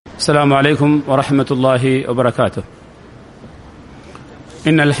السلام عليكم ورحمة الله وبركاته.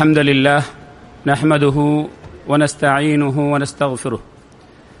 إن الحمد لله نحمده ونستعينه ونستغفره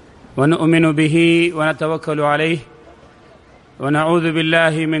ونؤمن به ونتوكل عليه ونعوذ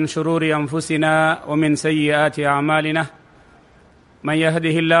بالله من شرور أنفسنا ومن سيئات أعمالنا من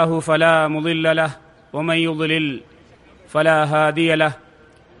يهده الله فلا مضل له ومن يضلل فلا هادي له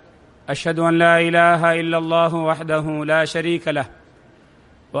أشهد أن لا إله إلا الله وحده لا شريك له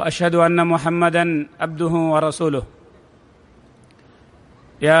وأشهد أن محمدًا عبده ورسوله.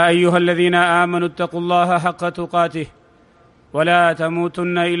 يا أيها الذين آمنوا اتقوا الله حق تقاته ولا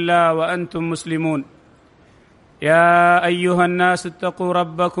تموتن إلا وأنتم مسلمون. يا أيها الناس اتقوا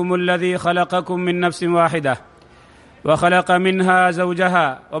ربكم الذي خلقكم من نفس واحدة وخلق منها زوجها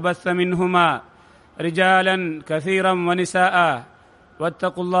وبث منهما رجالا كثيرا ونساء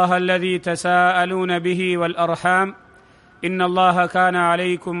واتقوا الله الذي تساءلون به والأرحام إن الله كان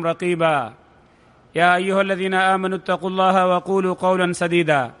عليكم رقيبا. يا أيها الذين آمنوا اتقوا الله وقولوا قولا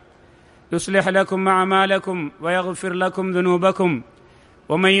سديدا يصلح لكم أعمالكم ويغفر لكم ذنوبكم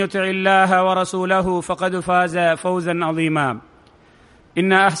ومن يطع الله ورسوله فقد فاز فوزا عظيما.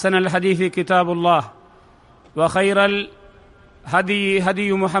 إن أحسن الحديث كتاب الله وخير الهدي هدي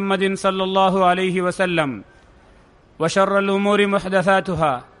محمد صلى الله عليه وسلم وشر الأمور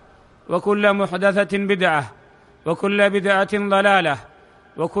محدثاتها وكل محدثة بدعة وكل بدعة ضلالة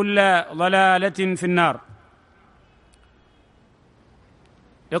وكل ضلالة في النار.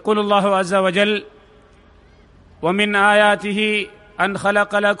 يقول الله عز وجل: ومن آياته أن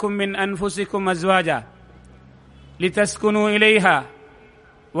خلق لكم من أنفسكم أزواجا لتسكنوا إليها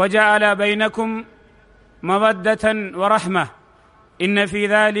وجعل بينكم مودة ورحمة إن في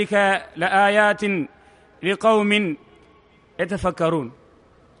ذلك لآيات لقوم يتفكرون.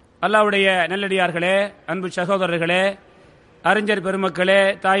 அல்லாஹ்வுடைய நல்லடியார்களே, அன்பு சகோதரர்களே, அறிஞர் பெருமக்களே,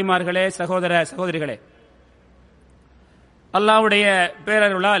 தாய்மார்களே, சகோதர சகோதரிகளே, அல்லாஹ்வுடைய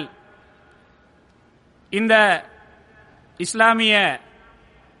பேரருளால் இந்த இஸ்லாமிய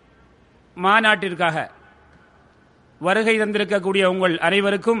மாநாட்டிற்காக வருகை தந்திருக்கக்கூடிய உங்கள்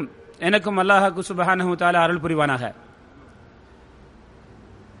அனைவருக்கும் எனக்கும் அல்லாஹ் சுப்ஹானஹு தஆலா அருள் புரிவானாக.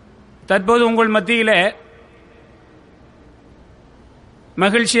 தற்போது உங்கள் மத்தியிலே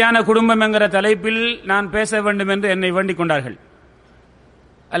மகிழ்ச்சியான குடும்பம் என்கிற தலைப்பில் நான் பேச வேண்டும் என்று என்னை வேண்டிக் கொண்டார்கள்.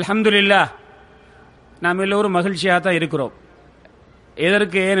 அல்ஹம்துலில்லாஹ், நாம் எல்லோரும் மகிழ்ச்சியாக தான் இருக்கிறோம்.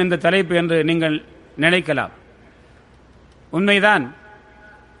 எதற்கு ஏன் இந்த தலைப்பு என்று நீங்கள் நினைக்கலாம். உண்மைதான்,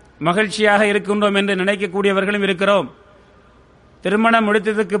 மகிழ்ச்சியாக இருக்கின்றோம் என்று நினைக்கக்கூடியவர்களும் இருக்கிறோம். திருமணம்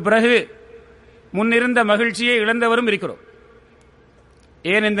முடித்ததற்கு பிறகு முன்னிருந்த மகிழ்ச்சியை இழந்தவரும் இருக்கிறோம்.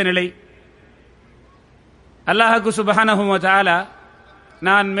 ஏன் இந்த நிலை? அல்லாஹ் சுப்ஹானஹு வ தஆலா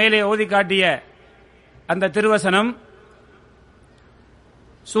நான் மேலே ஓதி காட்டிய அந்த திருவசனம்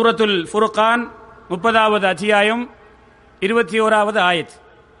சூரத்துல் ஃபுர்கான் 30வது அத்தியாயம் 21வது ஆயத்.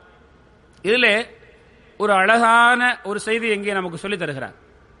 இதிலே ஒரு அழகான ஒரு செய்தி எங்கே நமக்கு சொல்லித் தருகிறார்.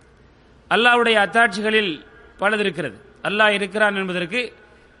 அல்லாஹ்வுடைய அத்தாட்சிகளில் பலது இருக்கிறது. அல்லாஹ் இருக்கிறான் என்பதற்கு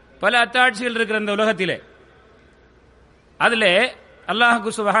பல அத்தாட்சிகள் இருக்கிற இந்த உலகத்திலே. அதிலே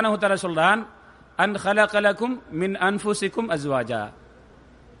அல்லாஹ் சுப்ஹானஹு தஆலா சொல்றான், அன் ஹலக லகும் மின் அன்ஃபுசிக்கும் அஸ்வாஜா,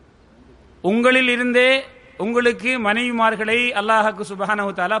 உங்களில் இருந்தே உங்களுக்கு மனைவிமார்களை அல்லாஹ் சுப்ஹானஹு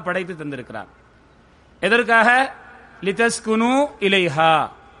தஆலா படைத்து தந்திருக்கிறார். எதற்காக? லிதஸ்குனு இலைஹா,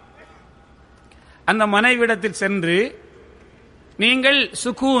 அந்த மனைவிடத்தில் சென்று நீங்கள்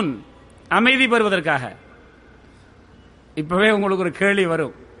சுகூன் அமைதி பெறுவதற்காக. இப்பவே உங்களுக்கு ஒரு கேள்வி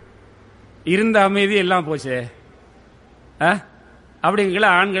வரும், இருந்த அமைதி எல்லாம் போச்சே அப்படிங்கிற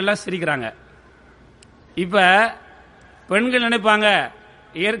ஆண்கள்லாம் சிரிக்கிறாங்க. இப்ப பெண்கள் நினைப்பாங்க,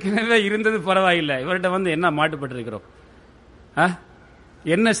 ஏற்கனவே இருந்தது பரவாயில்லை, இவர்கிட்ட வந்து என்ன மாட்டுப்பட்டிருக்கிறோம்,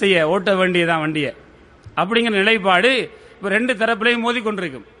 என்ன செய்ய, ஓட்ட வேண்டியதான் வண்டிய அப்படிங்கிற நிலைப்பாடு இப்ப ரெண்டு தரப்புலையும் மோதி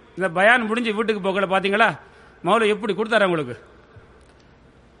கொண்டிருக்கும். இந்த பயான் முடிஞ்சு வீட்டுக்கு போகல பாத்தீங்களா, மௌல எப்படி கொடுத்தாரு உங்களுக்கு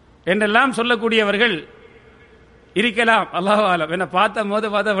என்றெல்லாம் சொல்லக்கூடியவர்கள் இருக்கலாம். அல்லாஹ் ஆலம். என்ன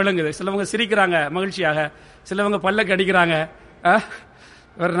பார்த்தா விளங்குது. சிலவங்க சிரிக்கிறாங்க மகிழ்ச்சியாக, சிலவங்க பல்லக்கு அடிக்கிறாங்க.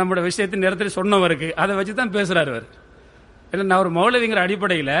 நம்முடைய விஷயத்தின் நேரத்தில் சொன்னவருக்கு அதை வச்சுதான் பேசுறாரு அவர். இல்லை, நான் ஒரு மௌலவிங்கிற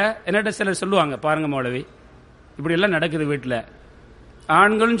அடிப்படையில் என்னட்ட சிலர் சொல்லுவாங்க, பாருங்க மௌலவி இப்படி எல்லாம் நடக்குது வீட்டில்,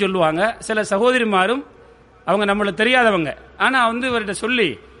 ஆண்களும் சொல்லுவாங்க, சில சகோதரிமாரும் அவங்க நம்மளுக்கு தெரியாதவங்க, ஆனா இவர்கிட்ட சொல்லி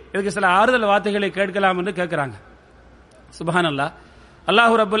இதுக்கு சில ஆறுதல் வார்த்தைகளை கேட்கலாம் என்று கேட்கிறாங்க. சுப்ஹானல்லாஹ்,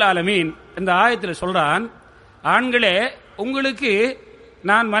 அல்லாஹு ரப்புல் ஆலமீன் இந்த ஆயத்தில் சொல்றான், ஆண்களே உங்களுக்கு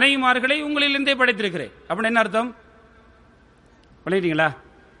நான் மனைவிமார்களை உங்களிலிருந்தே படைத்திருக்கிறேன். அப்படின்னு என்ன அர்த்தம் பண்ணிட்டீங்களா?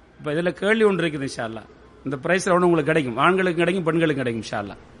 இப்ப இதுல கேள்வி ஒன்று இருக்குது. இன்ஷா அல்லாஹ் இந்த பிரைஸ்ல ஒன்று உங்களுக்கு கிடைக்கும், ஆண்களுக்கு கிடைக்கும், பெண்களுக்கு கிடைக்கும் இன்ஷா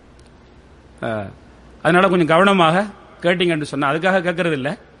அல்லாஹ். அதனால கொஞ்சம் கவனமாக கேட்டீங்கன்னு சொன்னா, அதுக்காக கேட்கறது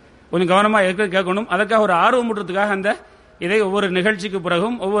இல்லை, கொஞ்சம் கவனமாக கேட்கணும். அதற்காக ஒரு ஆர்வம் ஊட்டுறதுக்காக அந்த இதை ஒவ்வொரு நிகழ்ச்சிக்கு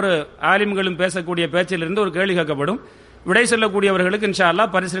பிறகும் ஒவ்வொரு ஆலிம்களும் பேசக்கூடிய பேச்சிலிருந்து ஒரு கேள்வி கேட்கப்படும். விடை சொல்லக்கூடியவர்களுக்கு இன்ஷா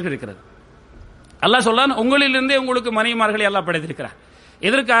அல்லாஹ் பரிசுகள் இருக்கிறது. அல்லாஹ் சொல்றான், உங்களிலிருந்தே உங்களுக்கு மனைவிமார்களை அல்லாஹ் படைத்திருக்கிறார்.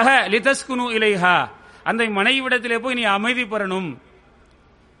 எதற்காக? லிதஸ்குனு இலைஹா, அந்த மனைவிடத்திலே போய் நீ அமைதி பெறணும்.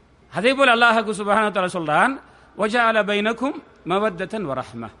 அதே போல அல்லாஹ் சுப்ஹானஹு வ தஆலா சொல்றான், வஜஅல பைனக்கும் மவத்தன்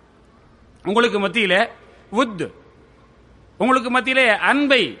வரஹ்ம, உங்களுக்கு மத்தியிலே வுத், உங்களுக்கு மத்தியிலே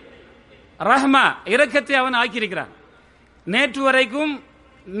அன்பை, ரஹ்மா இரக்கத்தை அவன் ஆக்கியிருக்கிறான். நேற்று வரைக்கும்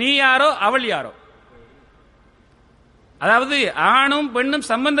நீ யாரோ அவள் யாரோ, அதாவது ஆணும் பெண்ணும்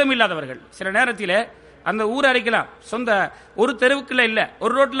சம்பந்தம் இல்லாதவர்கள். சில நேரத்தில் அந்த ஊர் அரைக்கலாம், சொந்த ஒரு தெருவுக்குள்ள இல்ல,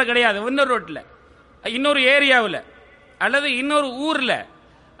 ஒரு ரோட்ல கிடையாது, இன்னொரு ரோட்ல, இன்னொரு ஏரியாவில், அல்லது இன்னொரு ஊர்ல,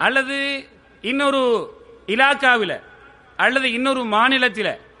 அல்லது இன்னொரு இலாக்காவில், அல்லது இன்னொரு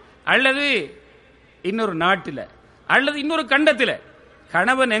மாநிலத்தில், அல்லது இன்னொரு நாட்டில், அல்லது இன்னொரு கண்டத்தில்,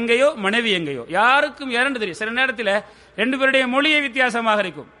 கணவன் எங்கேயோ மனைவி எங்கேயோ, யாருக்கும் இரண்டு தெரியும். சில நேரத்தில் ரெண்டு பேருடைய மொழியை வித்தியாசமாக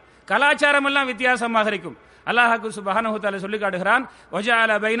இருக்கும், கலாச்சாரம் எல்லாம் வித்தியாசமாக இருக்கும். அல்லாஹ் சுப்ஹானஹு வ தஆலா சொல்லி காட்டுகிறான்,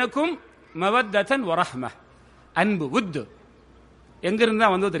 வஜஅல பைனக்கும் மவத்தன் வரஹ்ம, அன்பு, உத் எங்கிருந்தா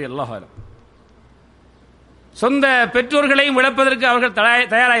வந்தோ தெரியும், அல்லாஹ் அலம். சொந்த பெற்றோர்களையும் விளப்பதற்கு அவர்கள்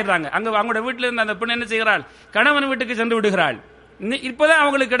தயாராகிறாங்க. அங்க அவங்களோட வீட்டில் இருந்து அந்த பெண் என்ன செய்கிறாள்? கணவன் வீட்டுக்கு சென்று விடுகிறாள். இப்பதான்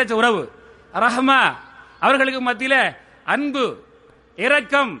அவங்களுக்கு கிடைச்ச உறவு ரஹ்மா, அவர்களுக்கு மத்தியில அன்பு,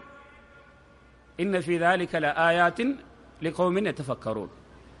 இரக்கம். இன்ன ஃபீ ذلك لآيات لقوم يتفكرون.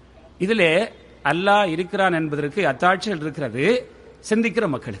 இதிலே அல்லாஹ் இருக்கிறான் என்பதற்கு அத்தாட்சிகள் இருக்கிறது சிந்திக்கிற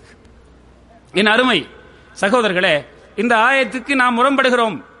மக்களுக்கு. என் அருமை சகோதரர்களே, இந்த ஆயத்துக்கு நாம்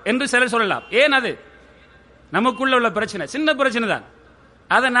முரண்படுகிறோம் என்று சிலர் சொல்லலாம். ஏன்? அது நமக்குள்ள உள்ள பிரச்சனை, சின்ன பிரச்சனை தான்.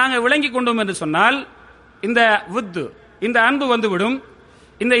 அதை நாங்கள் விளங்கி கொண்டோம் என்று சொன்னால் இந்த வுத்து, இந்த அன்பு வந்துவிடும்,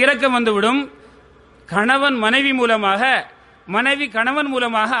 இந்த இரக்கம் வந்துவிடும். கணவன் மனைவி மூலமாக, மனைவி கணவன்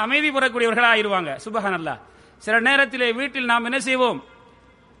மூலமாக அமைதி பெறக்கூடியவர்களாக ஆயிருவாங்க. சுப்ஹானல்லாஹ். சில நேரத்திலே வீட்டில் நாம் என்ன செய்வோம்?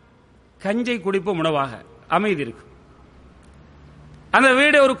 கஞ்சை குடிப்போம், உணவாக அமைதி இருக்கும். அந்த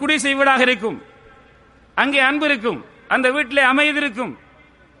வீடு ஒரு குடிசை வீடாக இருக்கும், அங்கே அன்பு இருக்கும், அந்த வீட்டிலே அமைதி இருக்கும்.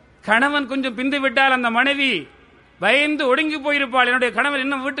 கணவன் கொஞ்சம் பிந்து விட்டால் அந்த மனைவி பயந்து ஒடுங்கி போயிருப்பாள், என்னுடைய கணவன்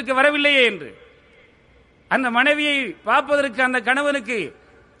இன்னும் வீட்டுக்கு வரவில்லையே என்று. அந்த மனைவியை பார்ப்பதற்கு அந்த கணவனுக்கு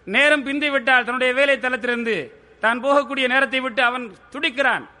நேரம் பிந்தி விட்டால் தன்னுடைய வேலை தளத்திலிருந்து தான் போகக்கூடிய நேரத்தை விட்டு அவன்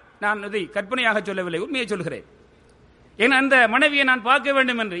துடிக்கிறான். நான் இதை கற்பனையாக சொல்லவில்லை, உண்மையை சொல்கிறேன். ஏன் அந்த மனைவியை நான் பார்க்க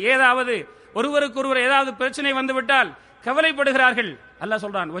வேண்டும் என்று ஏதாவது ஒருவருக்கொருவர் ஏதாவது பிரச்சனை வந்துவிட்டால் கவலைப்படுகிறார்கள். அல்லாஹ்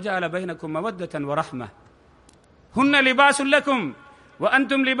சொல்றான், வஜஅல பைனக்கும் மவத்தன் வரஹ்ம ஹுன்ன லிபாசுல் லக்கும் வ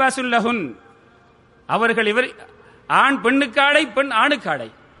அன்தும் லிபாசுல் லஹுன். அவர்கள் இவர் ஆண் பெண்ணுக்காடை, பெண் ஆணுக்காடை.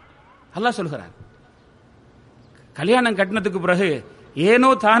 அல்லாஹ் சொல்கிறான், கல்யாணம் கட்டினத்துக்கு பிறகு ஏனோ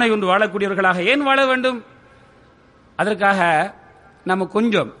தானே ஒன்று வாழக்கூடியவர்களாக ஏன் வாழ வேண்டும்? அதற்காக நம்ம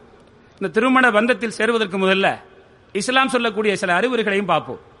கொஞ்சம் இந்த திருமண பந்தத்தில் சேருவதற்கு முதல்ல இஸ்லாம் சொல்லக்கூடிய சில அறிவுரைகளையும்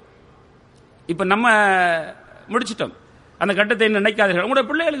பார்ப்போம். இப்ப நம்ம முடிச்சிட்டோம், அந்த கட்டத்தை நினைக்காதீர்கள். உங்களுடைய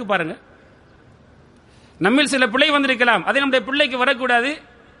பிள்ளைகளுக்கு பாருங்க, நம்மில் சில பிள்ளை வந்திருக்கலாம், அதை நம்முடைய பிள்ளைக்கு வரக்கூடாது.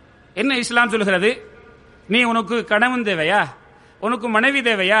 என்ன இஸ்லாம் சொல்கிறது? நீ உனக்கு கணவன் தேவையா, உனக்கு மனைவி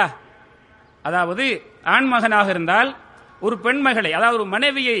தேவையா? அதாவது ஆண் மகனாக இருந்தால் ஒரு பெண் மகளை, அதாவது ஒரு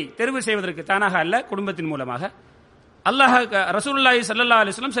மனைவியை தெரிவு செய்வதற்கு தானாக அல்ல, குடும்பத்தின் மூலமாக அல்லாஹ் ரசூலுல்லாஹி ஸல்லல்லாஹு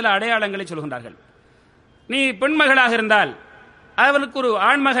அலைஹி வஸல்லம் சில அடையாளங்களை சொல்கின்றார்கள். நீ பெண் மகளாக இருந்தால் அவளுக்கு ஒரு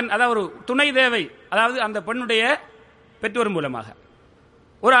ஆண்மகன், அதாவது ஒரு துணை தேவை, அதாவது அந்த பெண்ணுடைய பெற்றோர் மூலமாக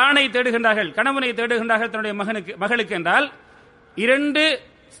ஒரு ஆணை தேடுகின்றார்கள், கணவனை தேடுகின்றார்கள் தன்னுடைய மகளுக்கு என்றால், இரண்டு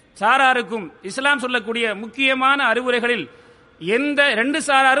சாராருக்கும் இஸ்லாம் சொல்லக்கூடிய முக்கியமான அறிவுரைகளில் எந்த ரெண்டு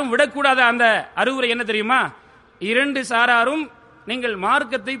சாராரும் விடக்கூடாத அந்த அறிவுரை என்ன தெரியுமா? இரண்டு சாராரும் நீங்கள்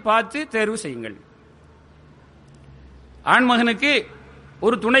மார்க்கத்தை பார்த்து தேர்வு செய்யுங்கள். ஆண்மகனுக்கு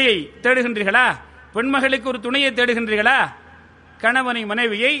ஒரு துணையை தேடுகின்றீர்களா? பெண்மகளுக்கு ஒரு துணையை தேடுகின்றீர்களா? கணவனை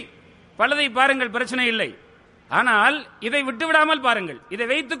மனைவியை பலதை பாருங்கள், பிரச்சனை இல்லை. ஆனால் இதை விட்டுவிடாமல் பாருங்கள், இதை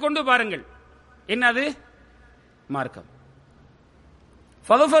வைத்துக் கொண்டு பாருங்கள். என்னது? மார்க்கம்.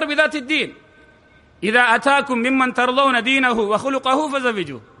 ஃபதுஃபர் பிதாத்தித் தீன் இதா அதாக்கும் மிம்மன் தர்லௌன தீனஹு வ குலுகஹு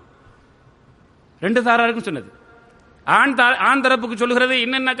ஃபஸவிஜு. ரெண்டு சாராருக்கும் சொன்னது. ஆண் தரப்புக்கு சொல்லுகிறது,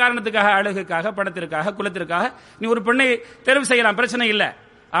 என்னென்ன காரணத்துக்காக, அழகுக்காக, பணத்திற்காக, குலத்திற்காக நீ ஒரு பெண்ணை தேர்வு செய்யலாம், பிரச்சனை இல்லை.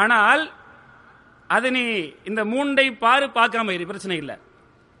 ஆனால் அது நீ இந்த மூண்டை பார்க்காம இரு, பிரச்சனை இல்லை.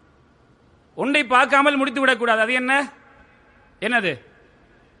 ஒன்றை பார்க்காமல் முடித்து விடக்கூடாது. அது என்ன? என்னது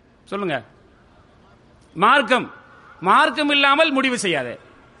சொல்லுங்க? மார்க்கம். மார்க்கம் இல்லாமல் முடிவு செய்யாதே.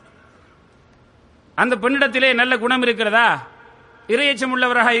 அந்த பெண்ணிடத்திலே நல்ல குணம் இருக்கிறதா, இறையச்சம்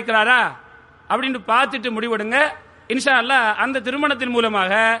உள்ளவராக இருக்கிறாரா அப்படின்னு பார்த்துட்டு முடிவெடுங்க. இன்ஷா அல்லாஹ் அந்த திருமணத்தின்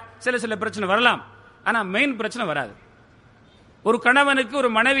மூலமாக சில பிரச்சனை வரலாம், ஆனா மெயின் பிரச்சனை வராது. ஒரு கணவனுக்கு ஒரு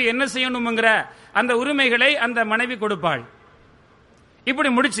மனைவி என்ன செய்யணும்ங்கிற அந்த உரிமைகளை அந்த மனைவி கொடுப்பாள். இப்படி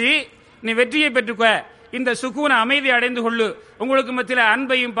முடிச்சு நீ வெற்றியை பெற்றுக்க, இந்த சுக்கூன அமைதி அடைந்து கொள்ளு, உங்களுக்கு மத்தியில்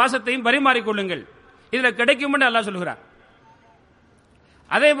அன்பையும் பாசத்தையும் பரிமாறிக்கொள்ளுங்கள், இதுல கிடைக்கும் என்று அல்லாஹ் சொல்கிறார்.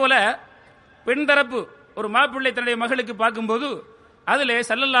 அதே போல பெண் தரப்பு ஒரு மாப்பிள்ளை தன்னுடைய மகளுக்கு பார்க்கும்போது அதிலே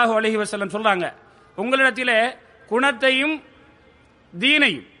ஸல்லல்லாஹு அலைஹி வஸல்லம் சொல்றாங்க, உங்களிடத்திலே குணத்தையும்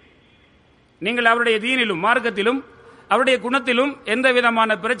தீனையும், நீங்கள் அவருடைய தீனிலும் மார்க்கத்திலும் அவருடைய குணத்திலும் எந்த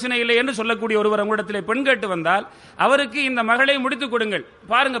விதமான பிரச்சனை இல்லை என்று சொல்லக்கூடிய ஒருவர் உங்களிடத்திலே பெண் கேட்டு வந்தால் அவருக்கு இந்த மகளை முடித்துக் கொடுங்கள்,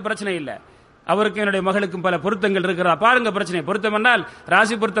 பாருங்க பிரச்சனை இல்லை, அவருக்கு என்னுடைய மகளுக்கும் பல பொருத்தங்கள் இருக்கிறா, பாருங்க பிரச்சனை. பொருத்தம் என்றால்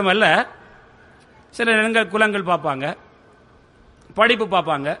ராசி பொருத்தம் அல்ல, சில நேரங்கள் குலங்கள் பார்ப்பாங்க, படிப்பு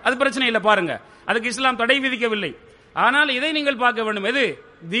பார்ப்பாங்க, அது பிரச்சனை இல்லை, பாருங்க, அதுக்கு இஸ்லாம் தடை விதிக்கவில்லை. ஆனால் இதை நீங்கள் பார்க்க வேண்டும், எது?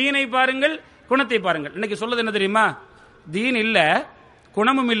 தீனை பாருங்கள், குணத்தை பாருங்கள். இன்னைக்கு சொல்றது என்ன தெரியுமா? தீன் இல்ல,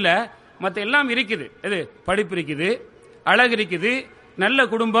 குணமும் இல்ல, மற்ற எல்லாம் இருக்குது. எது? படிப்பு இருக்குது, அழகு இருக்குது, நல்ல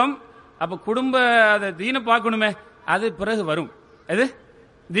குடும்பம். அப்ப குடும்ப தீனை பார்க்கணுமே, அது பிறகு வரும். எது?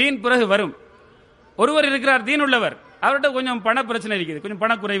 தீன் பிறகு வரும். ஒருவர் இருக்கிறார் தீன் உள்ளவர், அவர்கிட்ட கொஞ்சம் பண பிரச்சனை இருக்குது, கொஞ்சம்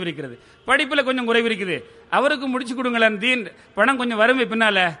பண குறைவு இருக்கிறது, படிப்புல கொஞ்சம் குறைவு இருக்குது, அவருக்கு முடிச்சு கொடுங்களேன், தீன் பணம் கொஞ்சம் வறுமை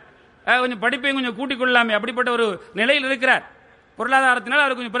பின்னால கொஞ்சம் படிப்பையும் கொஞ்சம் கூட்டிக் கொள்ளலாமே, அப்படிப்பட்ட ஒரு நிலையில் இருக்கிறார், பொருளாதாரத்தினால்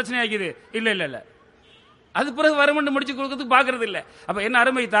அவருக்கு கொஞ்சம் பிரச்சனை ஆகிக்குது. இல்ல இல்ல இல்ல, அது பிறகு வருமென்று முடிச்சு கொடுக்கறதுக்கு பாக்குறது இல்ல. அப்ப என்ன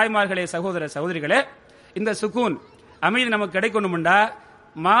அருமை தாய்மார்களே, சகோதர சகோதரிகளே, இந்த சுக்கூன் அமைதி நமக்கு கிடைக்கணும்டா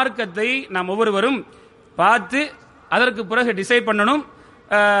மார்க்கத்தை நாம் ஒவ்வொருவரும் பார்த்து அதற்கு பிறகு டிசைட் பண்ணணும்.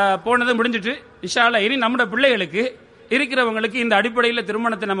 போனது முடிஞ்சிட்டு இன்ஷா அல்லாஹ் இனி நம்முடைய பிள்ளைகளுக்கு இருக்கிறவங்களுக்கு இந்த அடிப்படையில்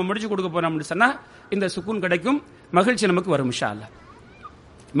திருமணத்தை நம்ம முடிச்சு கொடுக்க போறோம்னு சொன்னா இந்த சுக்கூன் கிடைக்கும், மகிழ்ச்சி நமக்கு வரும். இன்ஷா அல்லாஹ்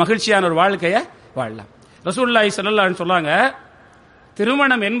மகிழ்ச்சியான ஒரு வாழ்க்கையை வாழலாம். ரசூலுல்லாஹி ஸல்லல்லாஹு அலைஹி வஸல்லம் சொல்றாங்க,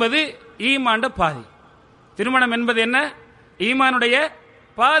 திருமணம் என்பது ஈமான்ட பாதி. திருமணம் என்பது என்ன? ஈமானுடைய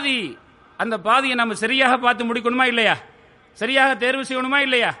பாதி. அந்த பாதியை நம்ம சரியாக பார்த்து முடிக்கணுமா இல்லையா? சரியாக தேர்வு செய்யணுமா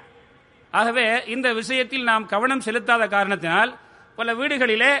இல்லையா? ஆகவே இந்த விஷயத்தில் நாம் கவனம் செலுத்தாத காரணத்தினால் பல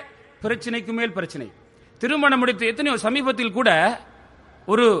வீடுகளிலே பிரச்சனைக்கு மேல் பிரச்சனை. திருமணம் முடித்து எத்தனையோ சமீபத்தில் கூட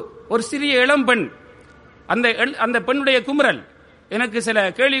ஒரு சிறிய இளம் பெண், அந்த பெண்ணுடைய குமுறல், எனக்கு சில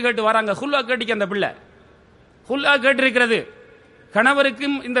கேள்வி கேட்டு வராங்க, ஹுல்லா கேட்டிக்கு அந்த பிள்ளை ஹுல்லா கேட்டிருக்கிறது.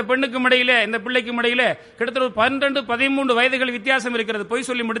 கணவருக்கும் இந்த பெண்ணுக்கும் இடையிலே, இந்த பிள்ளைக்கும் இடையிலே கிட்டத்தட்ட 12-13 வயதுகள் வித்தியாசம் இருக்கிறது. பொய்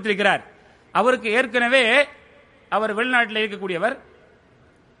சொல்லி முடித்திருக்கிறார். அவருக்கு ஏற்கனவே, அவர் வெளிநாட்டில் இருக்கக்கூடியவர்,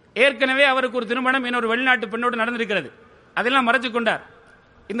 ஏற்கனவே அவருக்கு ஒரு திருமணம் இன்னொரு வெளிநாட்டு பெண்ணோடு நடந்திருக்கிறது. அதெல்லாம் மறைச்சு கொண்டார்.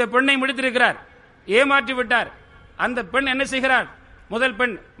 இந்த பெண்ணை முடித்திருக்கிறார், ஏமாற்றி விட்டார். அந்த பெண் என்ன செய்கிறார்? முதல்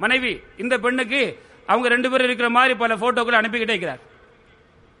பெண் மனைவி இந்த பெண்ணுக்கு அவங்க 2 பேரும் இருக்கிற மாதிரி பல போட்டோக்களை அனுப்பிக்கிட்டே இருக்கிறார்.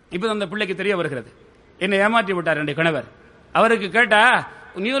 இப்ப அந்த பிள்ளைக்கு தெரிய வருகிறது, என்னை ஏமாற்றி விட்டார் என்னுடைய கணவர். அவருக்கு கேட்டா,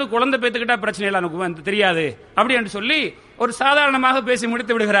 நீ ஒரு குழந்தை பேத்துக்கிட்டா பிரச்சனை இல்லை, எனக்கு தெரியாது அப்படி என்று சொல்லி ஒரு சாதாரணமாக பேசி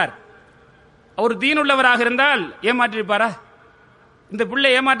முடித்து விடுகிறார். அவர் தீனுள்ளவராக இருந்தால் ஏமாற்றிருப்பாரா? இந்த பிள்ளை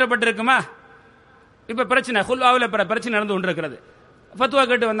ஏமாற்றப்பட்டிருக்குமா? இப்ப பிரச்சனை ஹுல்வாவில் பிரச்சனை நடந்து கொண்டிருக்கிறது. ஃபத்வா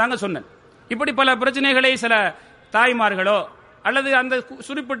கேட்டு வந்தாங்க, சொன்னேன். இப்படி பல பிரச்சனைகளை சில தாய்மார்களோ அல்லது அந்த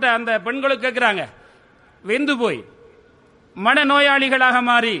குறிப்பிட்ட அந்த பெண்களோ கேட்கிறாங்க. வெந்து போய் மனநோயாளிகளாக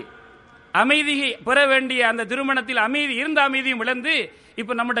மாறி அமைதி பெற வேண்டிய அந்த திருமணத்தில் அமைதி இருந்த அமைதியும் இழந்து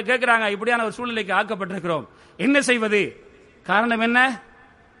இப்ப நம்மகிட்ட கேட்கிறாங்க, இப்படியான ஒரு சூழ்நிலைக்கு ஆக்கப்பட்டிருக்கிறோம், என்ன செய்வது? காரணம் என்ன?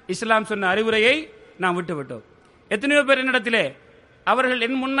 இஸ்லாம் சொன்ன அறிவுரையை நாம் விட்டு விட்டோம். எத்தனையோ பேர் என்னிடத்திலே, அவர்கள்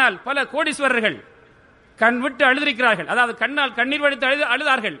என் முன்னால் பல கோடீஸ்வரர்கள் கண் விட்டு அழுதிருக்கிறார்கள். அதாவது கண்ணால் கண்ணீர் வடித்து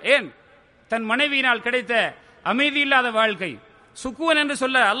அழுதார்கள். ஏன்? தன் மனைவியினால் கிடைத்த அமைதி இல்லாத வாழ்க்கை, சுக்குவன் என்று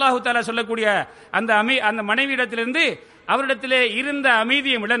சொல்ல அல்லாஹு தஆலா சொல்லக்கூடிய அந்த மனைவியிடத்திலிருந்து அவரிடத்திலே இருந்த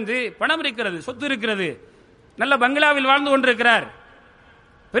அமைதியை இழந்து, பணம் இருக்கிறது, சொத்து இருக்கிறது, நல்ல பங்களாவில் வாழ்ந்து கொண்டிருக்கிறார்,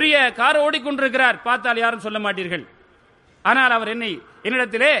 பெரிய கார் ஓடிக்கொண்டிருக்கிறார், பார்த்தால் யாரும் சொல்ல மாட்டீர்கள். ஆனால் அவர்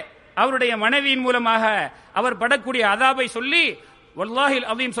என்னிடத்திலே அவருடைய மனைவியின் மூலமாக அவர் படக்கூடிய அதாபை சொல்லி, வல்லாஹில்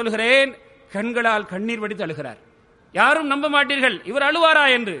அலீம் சொல்கிறேன், கண்களால் கண்ணீர் வடித்து அழுகிறார். யாரும் நம்ப மாட்டீர்கள், இவர் அழுவாரா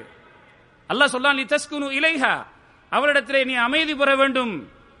என்று. அல்லாஹ் சொல்லான், நீ தஸ்குனு இலைஹா, அவரிடத்திலே நீ அமைதி பெற வேண்டும்.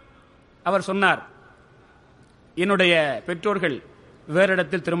 அவர் சொன்னார், என்னுடைய பெற்றோர்கள் வேறு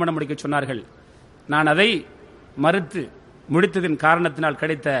இடத்தில் திருமணம் முடிக்க சொன்னார்கள், நான் அதை மறுத்து முடித்ததின் காரணத்தினால்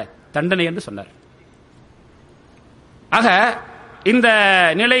கிடைத்த தண்டனை என்று சொன்னார். ஆக இந்த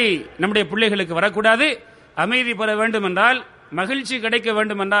நிலை நம்முடைய பிள்ளைகளுக்கு வரக்கூடாது. அமைதி பெற வேண்டும் என்றால், மகிழ்ச்சி கிடைக்க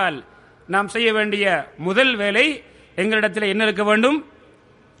வேண்டும் என்றால், நாம் செய்ய வேண்டிய முதல் வேலை எங்களிடத்தில் என்ன இருக்க வேண்டும்?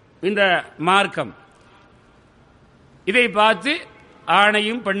 இந்த மார்க்கம். இதை பார்த்து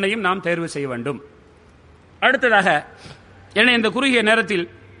ஆணையும் பெண்ணையும் நாம் தேர்வு செய்ய வேண்டும். அடுத்ததாக, என இந்த குறுகிய நேரத்தில்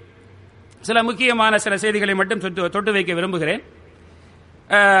சில முக்கியமான சில செய்திகளை மட்டும் தொட்டு வைக்க விரும்புகிறேன்.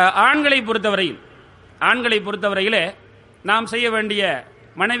 ஆண்களை பொறுத்தவரையிலே நாம் செய்ய வேண்டிய,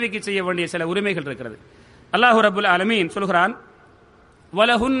 மனைவிக்கு செய்ய வேண்டிய சில உரிமைகள் இருக்கிறது. அல்லாஹ் ரப்புல் ஆலமீன் சொல்கிறான்,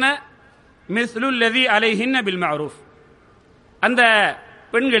 வலஹுன்ன மிஸ்லுல் லதி அலைஹின்ன பில் மஅரூஃப். அந்த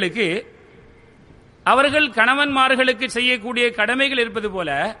பெண்களுக்கு அவர்கள் கணவன்மார்களுக்கு செய்யக்கூடிய கடமைகள் இருப்பது போல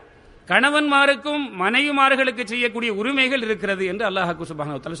கணவன்மாருக்கும் மனைவிமார்களுக்கு செய்யக்கூடிய உரிமைகள் இருக்கிறது என்று அல்லாஹ்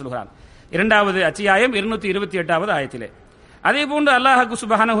சுப்ஹானஹு வ தஆலா சொல்கிறான். 2வது அத்தியாயம் 228வது ஆயத்திலே. அதே போன்று அல்லாஹ்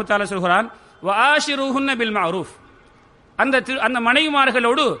சுப்ஹானஹு வ தஆலா சொல்கிறான், வஆஷிருஹுன்ன பில் மஅரூஃப். அந்த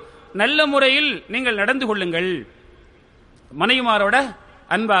மனைவிமார்களோடு நல்ல முறையில் நீங்கள் நடந்து கொள்ளுங்கள். மனைவிமாரோட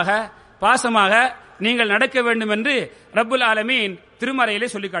அன்பாக பாசமாக நீங்கள் நடக்க வேண்டும் என்று ரப்புல் ஆலமீன் திருமறையிலே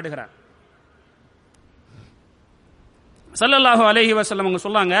சொல்லி காட்டுகிறார். ஸல்லல்லாஹு அலைஹி வஸல்லம் அவங்க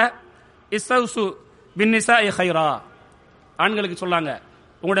சொன்னாங்க, இஸ்தௌசு பின்னிசாஇ கைரா. ஆண்களுக்கு சொன்னாங்க,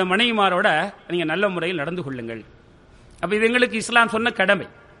 உங்களுடைய மனைவிமாரோட நீங்க நல்ல முறையில் நடந்து கொள்ளுங்கள். அப்ப இது எங்களுக்கு இஸ்லாம் சொன்ன கடமை.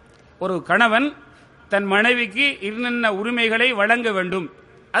 ஒரு கணவன் தன் மனைவிக்கு என்னென்ன உரிமைகளை வழங்க வேண்டும்.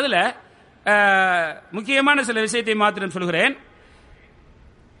 அதுல முக்கியமான சில விஷயத்தை மாத்திரம் சொல்கிறேன்.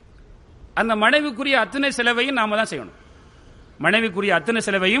 அந்த மனைவிக்குரிய அத்தனை செலவையும் நாம தான் செய்யணும். மனைவிக்குரிய அத்தனை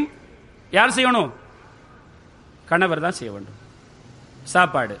செலவையும் யார் செய்யணும்? கணவர் தான் செய்ய வேண்டும்.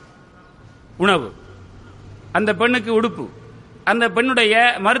 சாப்பாடு, உணவு, அந்த பெண்ணுக்கு உடுப்பு, அந்த பெண்ணுடைய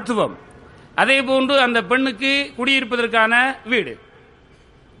மருத்துவம், அதே போன்று அந்த பெண்ணுக்கு குடியிருப்பதற்கான வீடு,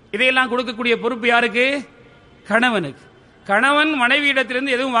 இதையெல்லாம் கொடுக்கக்கூடிய பொறுப்பு யாருக்கு? கணவனுக்கு. கணவன்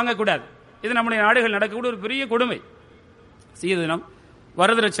மனைவியிடத்திலிருந்து எதுவும் வாங்கக்கூடாது. இது நம்முடைய நாடுகள் நடக்கக்கூடிய ஒரு பெரிய கொடுமை. சீர்தினம்,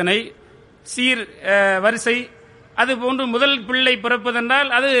 வரதட்சணை, சீர் வரிசை, அது போன்று முதல் பிள்ளை பிறப்பதென்றால்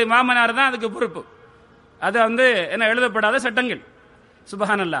அது மாமனார் தான் அதுக்கு பொறுப்பு. அது என்ன எழுதப்படாத சட்டங்கள்.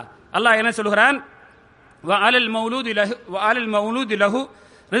 சுப்ஹானல்லாஹ். அல்லாஹ் என்ன சொல்கிறான்? வஅலல் மௌலூதி லஹு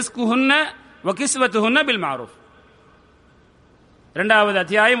ரிஸ்குஹுன்ன வ கிஸ்வத்துஹுன்ன பில் மஅரூஃப். 2வது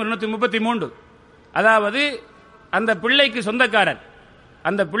அத்தியாயம் 233. அதாவது அந்த பிள்ளைக்கு சொந்தக்காரர்,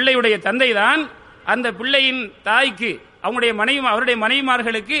 அந்த பிள்ளையுடைய தந்தை தான் அந்த பிள்ளையின் தாய்க்கு அவருடைய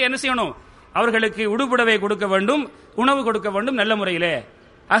மனைவிமார்களுக்கு என்ன செய்யணும்? அவர்களுக்கு உடுப்புடவை கொடுக்க வேண்டும், உணவு கொடுக்க வேண்டும் நல்ல முறையிலே.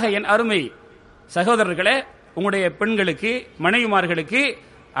 ஆக என் அருமை சகோதரர்களே, உங்களுடைய பெண்களுக்கு மனைவிமார்களுக்கு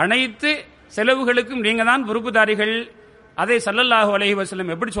அனைத்து செலவுகளுக்கும் நீங்க தான் பொறுப்புதாரிகள். அதை ஸல்லல்லாஹு அலைஹி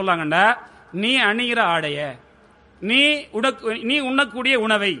வஸல்லம் எப்படி சொல்லாங்கன்னா, நீ அணிகிற ஆடைய, நீ உண்ணக்கூடிய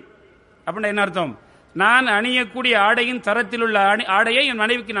உணவை. அப்படின்னா என்ன அர்த்தம்? நான் அணியக்கூடிய ஆடையின் தரத்தில் உள்ள ஆடையை என்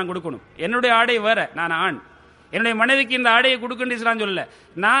மனைவிக்கு நான் கொடுக்கணும். என்னுடைய ஆடை வேற, நான் ஆண். என்னுடைய மனைவிக்கு இந்த ஆடையை கொடுக்கணும் இஸ்லாம் சொல்லல.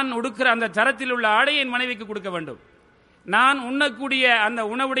 நான் உடுக்கிற அந்த தரத்தில் உள்ள ஆடையை என் மனைவிக்கு கொடுக்க வேண்டும். நான் உண்ணக்கூடிய அந்த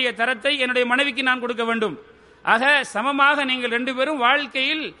உணவுடைய தரத்தை என்னுடைய மனைவிக்கு நான் கொடுக்க வேண்டும். ஆக சமமாக நீங்கள் 2 பேரும்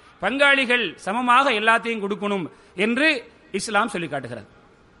வாழ்க்கையில் பங்காளிகள், சமமாக எல்லாத்தையும் கொடுக்கணும் என்று இஸ்லாம் சொல்லி காட்டுகிறது.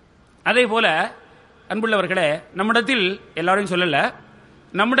 அதே போல அன்புள்ளவர்களே, நம்மிடத்தில் எல்லாரையும் சொல்லல,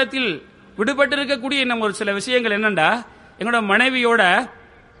 நம்மிடத்தில் விடுபட்டிருக்கக்கூடிய நம்ம ஒரு சில விஷயங்கள் என்னண்டா, எங்களோட மனைவியோட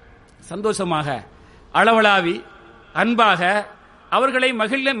சந்தோஷமாக அளவலாவி அன்பாக அவர்களை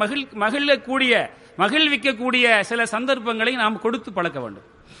மகிழ்விக்கக்கூடிய சில சந்தர்ப்பங்களை நாம் கொடுத்து பழக்க வேண்டும்.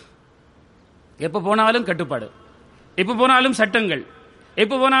 எப்ப போனாலும் கட்டுப்பாடு, எப்ப போனாலும் சட்டங்கள்,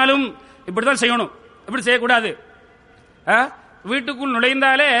 எப்ப போனாலும் இப்படிதான் செய்யணும், இப்படி செய்யக்கூடாது. வீட்டுக்குள்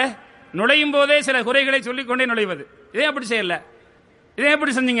நுழையும் போதே சில குறைகளை சொல்லிக்கொண்டே நுழைவது. இதே அப்படி செய்யல, இதே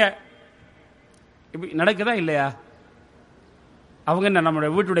எப்படி செஞ்சீங்க, இப்படி நடக்குதா இல்லையா? அவங்க என்ன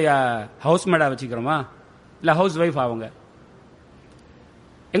நம்மளுடைய வீட்டுடைய ஹவுஸ் மேடா வச்சுக்கிறோமா, இல்ல ஹவுஸ் வைஃப்? அவங்க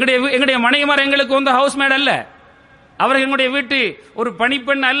எங்களுடைய மனைவிமார் எங்களுக்கு ஹவுஸ் மேட் அல்ல, அவர்கள் எங்களுடைய வீட்டு ஒரு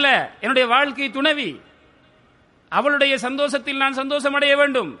பணிப்பெண் அல்ல, என்னுடைய வாழ்க்கை துணைவி. அவளுடைய சந்தோஷத்தில் நான் சந்தோஷம் அடைய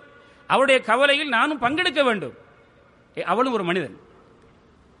வேண்டும், அவளுடைய கவலையில் நானும் பங்கெடுக்க வேண்டும். அவளும் ஒரு மனிதன்,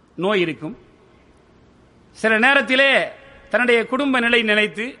 நோய் இருக்கும். சில நேரத்திலே தன்னுடைய குடும்ப நிலை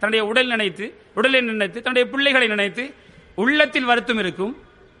நினைத்து, தன்னுடைய உடலை நினைத்து, தன்னுடைய பிள்ளைகளை நினைத்து உள்ளத்தில் வருத்தம் இருக்கும்.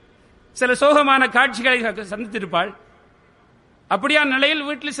 சில சோகமான காட்சிகளை சந்தித்திருப்பாள். அப்படியான நிலையில்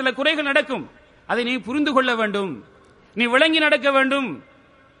வீட்டில் சில குறைகள் நடக்கும். அதை நீ புரிந்து கொள்ள வேண்டும், நீ விளங்கி நடக்க வேண்டும்.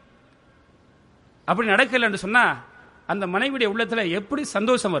 அப்படி நடக்கல என்று சொன்னா அந்த மனைவியுடைய உள்ளத்துல எப்படி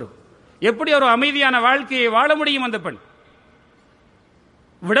சந்தோஷம் வரும்? எப்படி ஒரு அமைதியான வாழ்க்கையை வாழ முடியும்? அந்த பெண்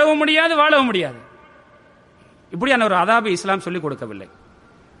விடவும் முடியாது, வாழவும் முடியாது. இப்படியான ஒரு அதாபை இஸ்லாம் சொல்லிக் கொடுக்கவில்லை.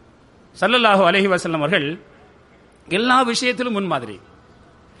 ஸல்லல்லாஹு அலைஹி வஸல்லம் அவர்கள் எல்லா விஷயத்திலும் முன்மாதிரி,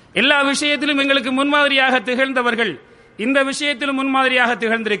 எல்லா விஷயத்திலும் எங்களுக்கு முன்மாதிரியாக திகழ்ந்தவர்கள். இந்த விஷயத்திலும் முன்மாதிரியாக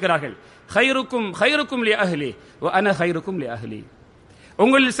திகழ்ந்திருக்கிறார்கள். ஹைருக்கும் லி அஹ்லி வ அன ஹைருக்கும் லி அஹ்லி.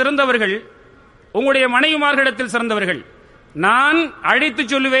 உங்களில் சிறந்தவர்கள் உங்களுடைய மனைவிமார்களிடத்தில் சிறந்தவர்கள். நான் அழைத்து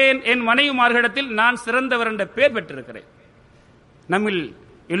சொல்லுவேன், என் மனைவிமார்களிடத்தில் நான் சிறந்தவர் என்ற பெயர் பெற்றிருக்கிறேன். நம்மில்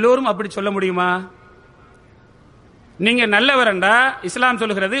எல்லோரும் அப்படி சொல்ல முடியுமா? நீங்க நல்லவர் என்றா இஸ்லாம்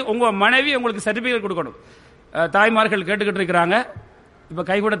சொல்லுகிறது, உங்க மனைவி உங்களுக்கு சர்டிபிகேட் கொடுக்கணும். தாய்மார்கள் கேட்டுக்கிட்டு இருக்கிறாங்க, இப்ப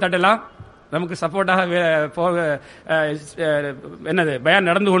கை கூட தட்டலாம். நமக்கு சப்போர்ட்டாக என்னது பயான்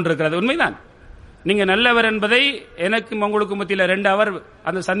நடந்து கொண்டிருக்கிறது. உண்மைதான். நீங்க நல்லவர் என்பதை எனக்கும் உங்களுக்கு மத்தியில் 2 ஹவர்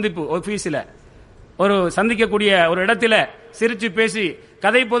அந்த சந்திப்பு ஆபீஸில் ஒரு சந்திக்கக்கூடிய ஒரு இடத்துல சிரிச்சு பேசி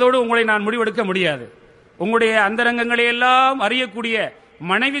கதைப்பதோடு உங்களை நான் முடிவெடுக்க முடியாது. உங்களுடைய அந்தரங்கங்களை எல்லாம் அறியக்கூடிய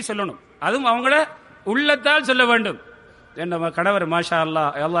மனைவி சொல்லணும். அதுவும் அவங்கள உள்ளத்தால் சொல்ல வேண்டும். என் கணவர் மாஷா அல்லா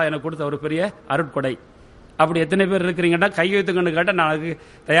அல்லாஹ் எனக்கு கொடுத்த ஒரு பெரிய அருட்கொடை. அப்படி எத்தனை பேர் இருக்கிறீங்கன்னா கை வைத்துக்கொண்டு கேட்டால் நான் அதுக்கு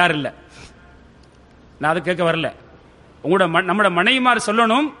தயார் இல்லை. நான் அது கேட்க வரல. உங்களோட நம்மளோட மனைவிமார்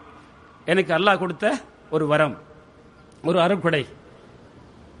சொல்லணும், எனக்கு அல்லாஹ் கொடுத்த ஒரு வரம், ஒரு அருட்கொடை.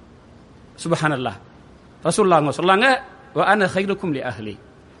 சுப்ஹானல்லாஹ். ரசூலுல்லாஹ் அவங்க சொல்லாங்க, வஅன கைருக்கும் லி அஹ்லி,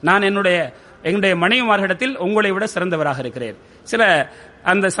 நான் என்னுடைய மனைவிமார்களிடத்தில் உங்களை விட சிறந்தவராக இருக்கிறேன். சில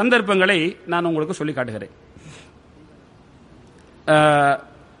அந்த சந்தர்ப்பங்களை நான் உங்களுக்கு சொல்லி காட்டுகிறேன்.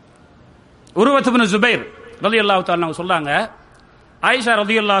 உர்வத் இப்னு ஜுபைர் ரலியல்லாஹு தஆலா அவங்க சொன்னாங்க, ஆயிஷா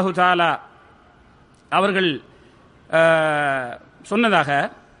ரலியல்லாஹு தஆலா அவர்கள் சொன்னதாக,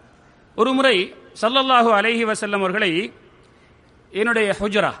 ஒரு முறை ஸல்லல்லாஹு அலைஹி வஸல்லம் அவர்களை என்னுடைய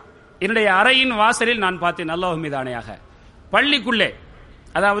ஹுஜ்ரா, என்னுடைய அறையின் வாசலில் நான் பார்த்தேன். அல்லாஹ் மீது ஆணையாக, பள்ளிக்குள்ளே,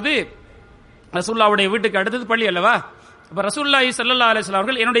 அதாவது ரசூலுல்லாஹ்வுடைய வீட்டுக்கு அடுத்தது பள்ளி அல்லவா. அப்ப ரசூலுல்லாஹி ஸல்லல்லாஹு அலைஹி வஸல்லம்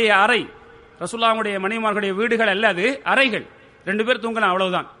அவர்கள் என்னுடைய அறை, ரசூலுல்லாஹ்வுடைய மனைவிமார்களுடைய வீடுகள் அல்ல, அது அறைகள், 2 பேர் தூங்கலாம்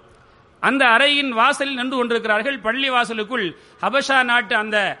அவ்வளவுதான். அந்த அறையின் வாசலில் நின்று கொண்டிருக்கிறார்கள். பள்ளி வாசலுக்குள் ஹபஷா நாட்டு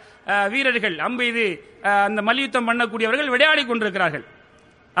அந்த வீரர்கள், அம்பெய்து அந்த மல்யுத்தம் பண்ணக்கூடியவர்கள் விளையாடி கொண்டிருக்கிறார்கள்.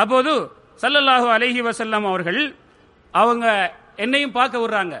 அப்போது ஸல்லல்லாஹு அலைஹி வஸல்லம் அவர்கள் அவங்க என்னையும் பார்க்க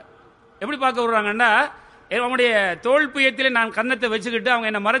விடுறாங்க. எப்படி பார்க்க விடுறாங்கன்னா, அவங்களுடைய தோள் புயத்தில் நான் கன்னத்தை வச்சுக்கிட்டு அவங்க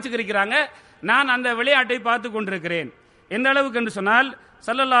என்ன மறைச்சுக்கிறாங்க. நான் அந்த விளையாட்டை பார்த்து கொண்டிருக்கிறேன். எந்த அளவுக்கு என்று சொன்னால்,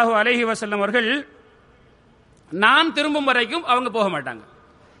 ஸல்லல்லாஹு அலைஹி வஸல்லம் அவர்கள் நான் திரும்பும் வரைக்கும் அவங்க போக மாட்டாங்க.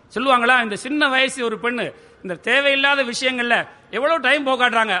 சொல்லுவாங்களா, இந்த சின்ன வயசு ஒரு பெண்ணு இந்த தேவையில்லாத விஷயங்கள்ல எவ்வளவு டைம்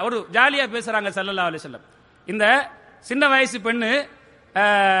போகாடுறாங்க, ஒரு ஜாலியா பேசுறாங்க ஸல்லல்லாஹு அலைஹி வஸல்லம். இந்த சின்ன வயசு பெண்ணு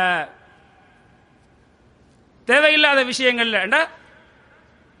தேவையில்லாத விஷயங்கள்ல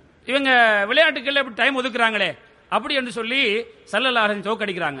இவங்க விளையாட்டுக்கள்ல டைம் ஒதுக்குறாங்களே அப்படி என்று சொல்லி ஸல்லல்லாஹு அலைஹி வஸல்லம்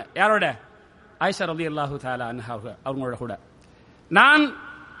ஜோக்கடிக்கிறாங்க. யாரோட? ஆயிஷா ரலியல்லாஹு தஆலா அன்ஹா அவங்களோட கூட. நான்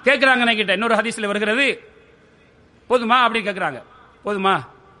கேட்கிறாங்க என்கிட்ட, இன்னொரு ஹதீஸ்ல வருகிறது, போதுமா அப்படி கேட்கிறாங்க. போதுமா?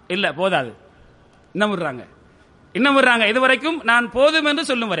 இல்ல போதாது, இன்னும் விடுறாங்க இதுவரைக்கும் நான் போதும் என்று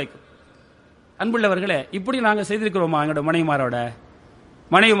சொல்லும் வரைக்கும். அன்புள்ளவர்களே, இப்படி நாங்க செய்திருக்கிறோமா? எங்களோட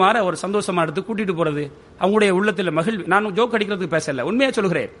மனைவிமார ஒரு சந்தோஷமா எடுத்து கூட்டிட்டு போறது, அவங்களுடைய உள்ளத்தில் மகிழ்வு. நான் ஜோக் அடிக்கிறதுக்கு பேசல, உண்மையா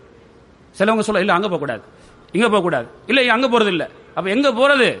சொல்கிறேன். சிலவங்க சொல்ல, இல்ல அங்க போக கூடாது, இங்க போக கூடாது, இல்ல அங்க போறது இல்ல. அப்ப எங்க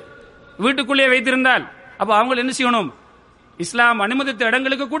போறது? வீட்டுக்குள்ளேயே வைத்திருந்தால் அப்ப அவங்க என்ன செய்யணும்? இஸ்லாம் அனுமதித்த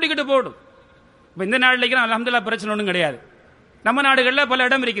இடங்களுக்கு கூட்டிக்கிட்டு போடும். இப்ப இந்த நாடுல அல்ஹம்துலில்லாஹ் பிரச்சனை ஒன்றும் கிடையாது. நம்ம நாடுகள்ல பல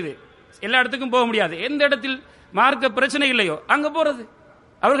இடம் இருக்குது, எல்லா இடத்துக்கும் போக முடியாது. எந்த இடத்தில் மார்க்க பிரச்சனை இல்லையோ அங்க போறது,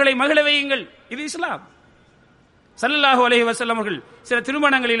 அவர்களை மகிழ வையுங்கள். இது இஸ்லாம். ஸல்லல்லாஹு அலைஹி வஸல்லம் அவர்கள் சில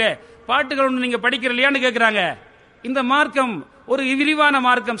திருமணங்களிலே பாட்டுகள் ஒன்று நீங்க படிக்கிறீங்களான்னு கேட்கிறாங்க. இந்த மார்க்கம் ஒரு விரிவான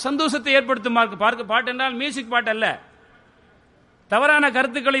மார்க்கம், சந்தோஷத்தை ஏற்படுத்தும் மார்க்கம். பாட்டு என்றால் மியூசிக் பாட்டு அல்ல, தவறான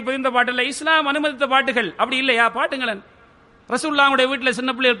கருத்துக்களை பதிந்த பாட்டு அல்ல, இஸ்லாம் அனுமதித்த பாட்டுகள். அப்படி இல்லையா? பாட்டுங்களன். ரசூலுல்லாஹ்வுடைய வீட்டில்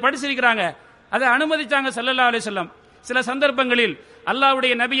சின்ன பிள்ளைகள் படிச்சிருக்கிறாங்க, அதை அனுமதிச்சாங்க ஸல்லல்லாஹு அலைஹி வஸல்லம். சில சந்தர்ப்பங்களில்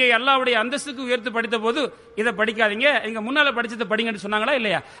அல்லாஹ்வுடைய நபியை அல்லாஹ்வுடைய அந்தஸ்துக்கு உயர்த்து படித்த போது இதை படிக்காதீங்க, எங்க முன்னால படிச்சதை படிங்கன்னு சொன்னாங்களா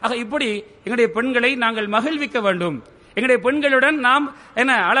இல்லையா? ஆக இப்படி எங்களுடைய பெண்களை நாங்கள் மகிழ்விக்க வேண்டும். எங்களுடைய பெண்களுடன் நாம்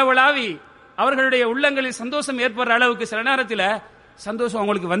அளவலாவி அவர்களுடைய உள்ளங்களில் சந்தோஷம் ஏற்படுற அளவுக்கு சில நேரத்தில் சந்தோஷம்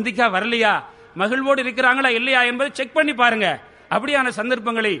அவங்களுக்கு வந்திக்கா வரலையா, மகிழ்வோடு இருக்கிறாங்களா இல்லையா என்பதை செக் பண்ணி பாருங்க. அப்படியான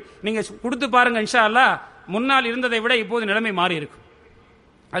சந்தர்ப்பங்களை நீங்க கொடுத்து பாருங்க. இன்ஷா அல்லாஹ் முன்னால் இருந்ததை விட இப்போது நிலைமை மாறி இருக்கும்.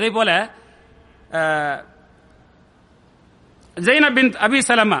 அதே போல ஜைனப் பின்த் அபி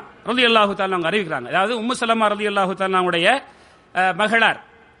சலமா ரலியல்லாஹு தஆலா அவங்க அறிவிக்கிறாங்க. அதாவது உம்மு சலமா ரலியல்லாஹு தஆலா அவங்களுடைய மகளார்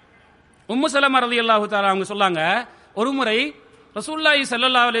உம்மு சலமா ரலியல்லாஹு தஆலா அவங்க சொன்னாங்க, ஒரு முறை ரசூலுல்லாஹி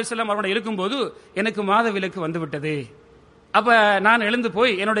ஸல்லல்லாஹு அலைஹி வஸல்லம் அவரோட இருக்கும்போது எனக்கு மாதவிலக்கு வந்து விட்டது. அப்ப நான் எழுந்து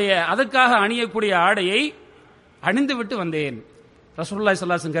போய் என்னுடைய அதற்காக அணியக்கூடிய ஆடையை அணிந்து விட்டு வந்தேன். ரசூலுல்லாஹி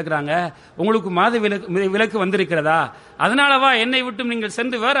ஸல்லல்லாஹு அலைஹி வஸல்லம் கேட்கிறாங்க, உங்களுக்கு விலக்கு வந்திருக்கிறதா? அதனாலவா என்னை விட்டு நீங்கள்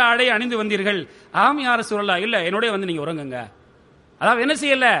சென்று வேற ஆடையை அணிந்து வந்தீர்கள்? ஆம் யா ரசூலல்லாஹ். இல்ல, என்னோட வந்து நீங்க உறங்குங்க. அதாவது என்ன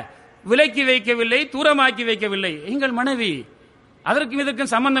செய்யல, விலக்கி வைக்கவில்லை, தூரமாக்கி வைக்கவில்லை. எங்கள் மனைவி, அதற்கும்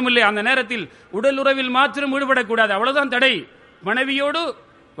இதற்கும் சம்பந்தம் இல்லை. அந்த நேரத்தில் உடல் உறவில் மாத்திரம் ஈடுபடக்கூடாது, அவ்வளவுதான் தடை. மனைவியோடு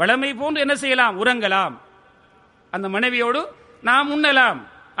வளமை போன்று என்ன செய்யலாம்? உறங்கலாம். அந்த மனைவியோடு நாம் உண்ணலாம்,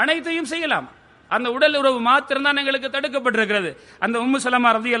 அனைத்தையும் செய்யலாம். அந்த உடல் உறவு மாத்திரம் தான் எங்களுக்கு தடுக்கப்பட்டிருக்கிறது. அந்த உம்மு சலமா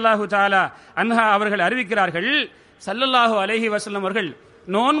ரலியல்லாஹு தஆலா அன்ஹா அவர்கள் அறிவிக்கிறார்கள், ஸல்லல்லாஹு அலைஹி வஸல்லம் அவர்கள்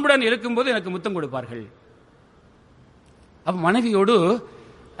நோன்புடன் இருக்கும்போது எனக்கு முத்தம் கொடுப்பார்கள். அப்ப மனைவியோடு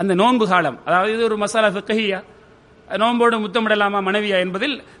அந்த நோன்பு காலம், அதாவது இது ஒரு மசாலா ஃபிக்ஹியா, நோம்போடு முத்தமிடலாமா மனைவியா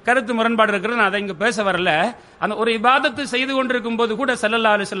என்பதில் கருத்து முரண்பாடு இருக்கிறது. நான் அதை இங்கு பேச வரல. அந்த ஒரு இபாதத்து செய்து கொண்டிருக்கும் போது கூட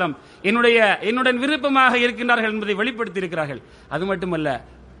ஸல்லல்லாஹு அலைஹி வஸல்லம் என்னுடன் விருப்பமாக இருக்கின்றார்கள் என்பதை வெளிப்படுத்தி இருக்கிறார்கள். அது மட்டுமல்ல,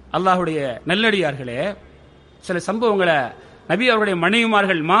 அல்லாஹ்வுடைய நல்லடியார்களே, சில சம்பவங்களை நபி அவருடைய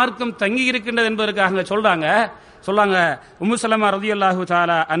மனைவிமார்கள் மார்க்கம் தங்கி இருக்கின்றது என்பதற்காக சொல்றாங்க. உம்மு சலமா ரலியல்லாஹு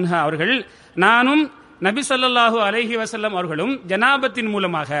தஆலா அன்ஹா அவர்கள், நானும் நபி ஸல்லல்லாஹு அலைஹி வஸல்லம் அவர்களும் ஜனாபத்தின்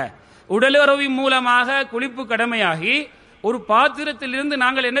மூலமாக, உடலுறவு மூலமாக குளிப்பு கடமையாகி ஒரு பாத்திரத்திலிருந்து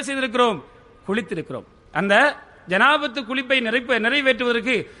நாங்கள் என்ன செய்திருக்கிறோம்? குளித்திருக்கிறோம். அந்த ஜனாபத்து குளிப்பை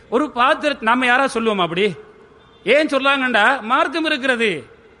நிறைவேற்றுவதற்கு ஒரு பாத்திரத்தை நாம யாரா சொல்லுவோம்? அப்படி ஏன் சொல்றாங்கண்டா, மார்க்கம் இருக்கிறது.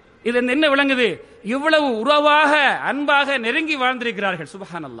 இது என்ன விளங்குது? இவ்வளவு உறவாக அன்பாக நெருங்கி வாழ்ந்திருக்கிறார்கள்.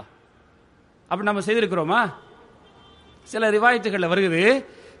 சுப்ஹானல்லாஹ். அப்படி நம்ம செய்திருக்கிறோமா? சில ரிவாயத்துகள்ல வருகிறது,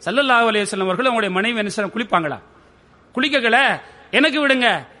 ஸல்லல்லாஹு அலைஹி வஸல்லம் அவர்கள் அவங்களுடைய மனைவி என்ன குளிப்பாங்களா, குளிக்கல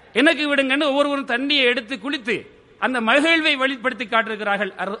எனக்கு விடுங்கன்னு ஒவ்வொருவரும் தண்ணியை எடுத்து குளித்து அந்த மகிழ்வை வெளிப்படுத்தி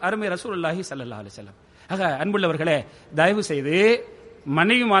காட்டிருக்கிறார்கள் அருமை ரசூலுல்லாஹி ஸல்லல்லாஹு அலைஹி வஸல்லம். ஆக அன்புள்ளவர்களே, தயவு செய்து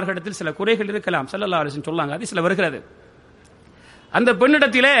மனைவிமார்களிடத்தில் சில குறைகள் இருக்கலாம். ஸல்லல்லாஹு அலைஹி வஸல்லம் சொல்லாங்க, அது சில வருகிறது. அந்த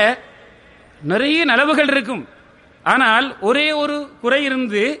பெண்ணிடத்திலே நிறைய நலவுகள் இருக்கும். ஆனால் ஒரே ஒரு குறை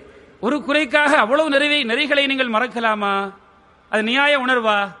இருந்து ஒரு குறைக்காக அவ்வளவு நிறைகளை நீங்கள் மறக்கலாமா? அது நியாய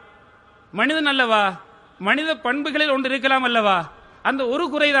உணர்வா? மனிதன் அல்லவா? மனித பண்புகளில் ஒன்று இருக்கலாம் அல்லவா? அந்த ஒரு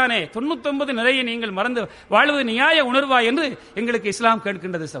குறைதானே, 99 நிறையை நீங்கள் மறந்து வாழ்வது நியாய உணர்வா என்று எங்களுக்கு இஸ்லாம்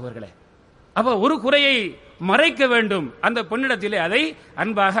கேட்கின்றது சகோதரர்களே. அப்ப ஒரு குறையை மறைக்க வேண்டும். அந்த பெண்ணிடத்திலே அதை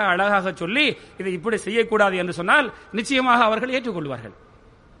அன்பாக அழகாக சொல்லி இதை இப்படி செய்யக்கூடாது என்று சொன்னால் நிச்சயமாக அவர்கள் ஏற்றுக்கொள்வார்கள்.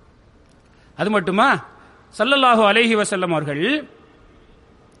 அது மட்டுமா, ஸல்லல்லாஹு அலைஹி வஸல்லம் அவர்கள்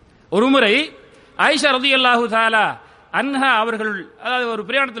ஒருமுறை ஆயிஷா ரலியல்லாஹு தஆலா அன்ஹா அவர்கள், அதாவது ஒரு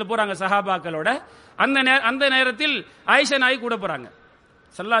பிரயாணத்தில் போறாங்க சஹாபாக்களோட. அந்த நேரத்தில் ஆயிஷா நாய் கூட போறாங்க.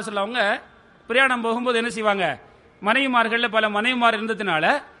 ஸல்லல்லாஹு அலைஹி வஸல்லம் அவங்க பிரயாணம் போகும்போது என்ன செய்வாங்க, மனைவிமார்கள்ல பல மனைவிமார் இருந்ததுனால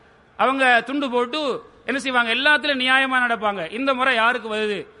அவங்க துண்டு போட்டு என்ன செய்வாங்க, எல்லாத்திலும் நியாயமா நடப்பாங்க. இந்த முறை யாருக்கு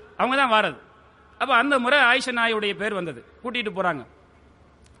வருது, அவங்க தான் வாரது. அப்ப அந்த முறை ஆயிஷா நாயுடைய பேர் வந்தது. கூட்டிட்டு போறாங்க.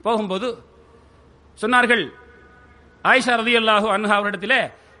 போகும்போது சொன்னார்கள், ஆயிஷா ரலியல்லாஹு அன்ஹா அவரிடத்திலே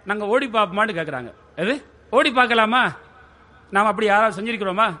நாங்க ஓடி பார்ப்போமான்னு கேட்கிறாங்க. எது ஓடி பார்க்கலாமா? நாம் அப்படி யாராவது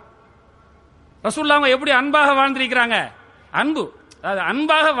செஞ்சிருக்கிறோமா? ரசூலுல்லாஹ் எப்படி அன்பாக வாழ்ந்திருக்கிறாங்க. அன்பு, அதாவது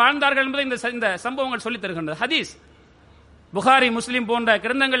அன்பாக வாழ்ந்தார்கள் என்பதை இந்த சம்பவங்கள் சொல்லித் தருகின்றது. ஹதீஸ் புகாரி முஸ்லிம் போன்ற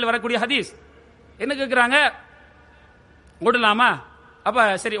கிரந்தங்கள் வரக்கூடிய ஹதீஸ். என்ன கேட்கிறாங்க, ஓடலாமா? அப்ப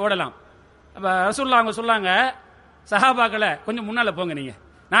சரி ஓடலாம். அப்ப ரசூலுல்லாஹ் அவங்க சொல்லாங்க, சஹாபாக்களை கொஞ்சம் முன்னால போங்க, நீங்க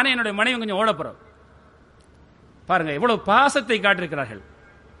நானே என்னுடைய மனைவி கொஞ்சம் ஓட போறோம். பாருங்க எவ்வளவு பாசத்தை காட்டிருக்கிறார்கள்,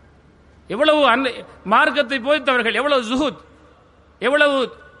 எவ்வளவு மார்க்கத்தை போதித்தவர்கள், எவ்வளவு ஜுஹூத், எவ்வளவு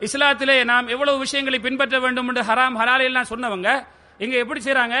இஸ்லாத்திலே நாம் எவ்வளவு விஷயங்களை பின்பற்ற வேண்டும் என்று ஹராம் ஹலால் எல்லாம் சொன்னவங்க இங்க எப்படி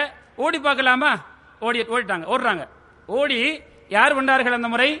செய்யறாங்க, ஓடி பார்க்கலாமா? ஓடுறாங்க. ஓடி யார் வந்தார்கள் அந்த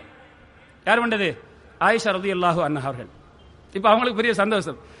முறை? யார் வந்தது? ஆயிஷா ரலியல்லாஹு அன்ஹா அவர்கள். இப்ப அவங்களுக்கு பெரிய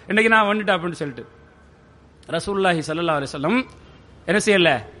சந்தோஷம், இன்னைக்கு நான் வந்துட்டேன் அப்படின்னு சொல்லிட்டு. ரசூலுல்லாஹி ஸல்லல்லாஹு அலைஹி வஸல்லம் என்ன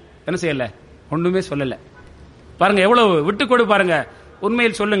செய்யல, ஒண்ணுமே சொல்லல. பாருங்க எவ்வளவு விட்டு கொடு பாருங்க.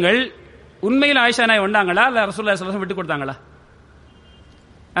 உண்மையில் சொல்லுங்கள், உண்மையில் ஆயிஷா நாய் வந்தாங்களா இல்ல ரசூலுல்லாஹி ஸல்லல்லாஹு அலைஹி வஸல்லம் விட்டு கொடுத்தாங்களா?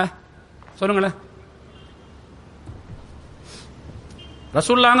 சொல்லுங்களேன்.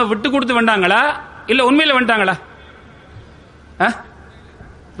 ரசூலுல்லாஹ் விட்டு கொடுத்து வந்தாங்களா இல்ல உண்மையில வந்துட்டாங்களா?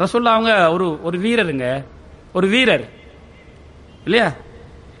 ரசூலுல்லாஹ் அவங்க ஒரு வீரருங்க, ஒரு வீரர் இல்லையா,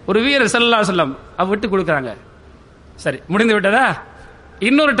 ஒரு வீரர் ஸல்லல்லாஹு அலைஹி வஸல்லம் விட்டு கொடுக்கறாங்க. சரி, முடிந்து விட்டதா?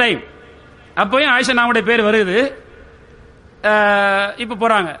 இன்னொரு டைம் அப்பயும் ஆயிஷா நாவுடைய பேர் வருது. இப்ப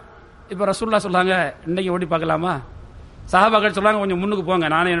போறாங்க. இப்ப ரசூலுல்லாஹ் சொல்றாங்க, இன்னைக்கு ஓடி பார்க்கலாமா? சஹாபாக்கள் சொல்றாங்க, கொஞ்சம் முன்னுக்கு போங்க,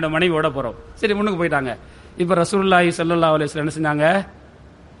 நானே என்னோட மனைவி ஓட போறோம். சரி, முன்னுக்கு போயிட்டாங்க. இப்ப ரசூலுல்லாஹி ஸல்லல்லாஹு அலைஹி வஸல்லம் என்ன செஞ்சாங்க,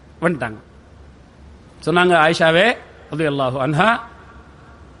 வந்துட்டாங்க. சொன்னாங்க, ஆயிஷாவே ரலியல்லாஹு அன்ஹா,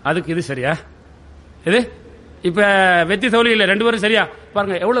 அதுக்கு இது சரியா? இது இப்ப வெத்தி தோழி இல்ல, ரெண்டு பேரும் சரியா?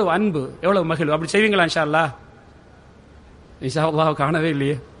 பாருங்க எவ்வளவு அன்பு, எவ்வளவு மகிழ்வு. அப்படி செய்வீங்களா? இன்ஷா அல்லாஹ். இன்ஷா அல்லாஹ் காணவே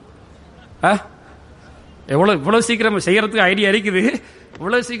இல்லையே. இவ்வளவு சீக்கிரம் செய்யறதுக்கு ஐடியா இருக்குது,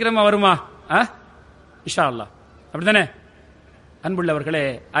 இவ்வளவு சீக்கிரமா வருமா? இன்ஷா அல்லாஹ். அப்படித்தானே? அன்புள்ளவர்களே,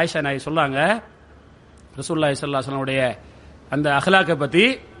 ஆயிஷா நாய் சொல்றாங்க, ரசூலுல்லாஹி ஸல்லல்லாஹு அலைஹி வஸல்லம் அந்த அஹ்லாக்கை பத்தி,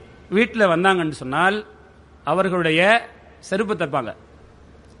 வீட்டில் வந்தாங்கன்னு சொன்னால் அவர்களுடைய செருப்பு தைப்பாங்க,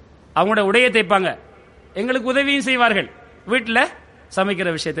 அவங்களோட உடையை தைப்பாங்க, எங்களுக்கு உதவியும் செய்வார்கள். வீட்டில் சமைக்கிற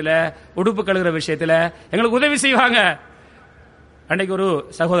விஷயத்துல, உடுப்பு கழுகுற விஷயத்துல எங்களுக்கு உதவி செய்வாங்க. அன்றைக்கு ஒரு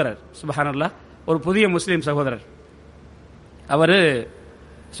சகோதரர், சுப்ஹானல்லாஹ், ஒரு புதிய முஸ்லீம் சகோதரர், அவரு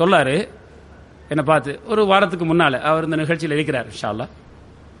சொல்லாரு என்னை பார்த்து, ஒரு வாரத்துக்கு முன்னால அவர் இந்த நிகழ்ச்சியில் இருக்கிறார். இன்ஷா அல்லாஹ்,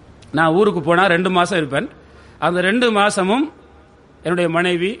 நான் ஊருக்கு போனா 2 மாசம் இருப்பேன். அந்த 2 மாசமும் என்னுடைய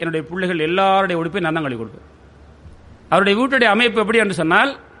மனைவி, என்னுடைய பிள்ளைகள் எல்லாருடைய உடுப்பை நான் தான் கழுவி கொடுப்பேன். அவருடைய வீட்டுடைய அமைப்பு எப்படி என்று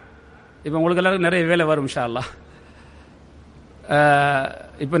சொன்னால், இப்போ உங்களுக்கு எல்லாருக்கும் நிறைய வேலை வரும் இன்ஷா அல்லாஹ்.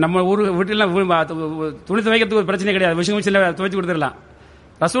 இப்போ நம்ம ஊர் வீட்டிலாம் துணி துவைக்கிறதுக்கு ஒரு பிரச்சனை கிடையாது, மிஷினில் துவைச்சு கொடுத்துடலாம்.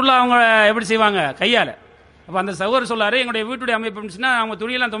 ரசூலுல்லாஹ் அவங்க எப்படி செய்வாங்க? கையால். அப்போ அந்த சகோதரர் சொல்லாரு, எங்களுடைய வீட்டுடைய அமைப்பு இருந்துச்சுன்னா அவங்க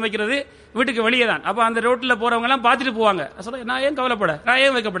துணியெல்லாம் துவைக்கிறது வீட்டுக்கு வெளியே தான். அப்போ அந்த ரோட்டில் போறவங்க எல்லாம் பார்த்துட்டு போவாங்க. சொல்ல, நான் ஏன் கவலைப்பட, நான்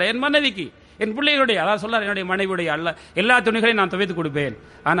ஏன் வைக்கப்பட, என் மனைவிக்கு, என் பிள்ளைகளுடைய, அதாவது சொல்லார், என்னுடைய மனைவியுடைய எல்லா துணிகளையும் நான் துவைத்து கொடுப்பேன்.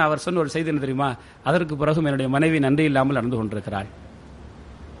 ஆனால் அவர் சொன்ன ஒரு செய்தி என்ன தெரியுமா? அதற்கு பிறகும் என்னுடைய மனைவி நன்றி இல்லாமல் நடந்து கொண்டிருக்கிறாள்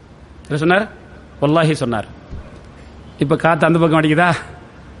சொன்னார். வல்லாஹி சொன்னார். இப்ப காத்து அந்த பக்கம் அடிக்குதா?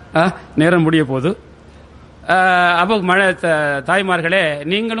 நேரம் முடிய போது. அப்போ தாய்மார்களே,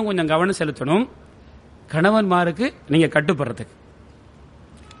 நீங்களும் கொஞ்சம் கவனம் செலுத்தணும் கணவன்மாருக்கு நீங்க கட்டுப்படுறதுக்கு.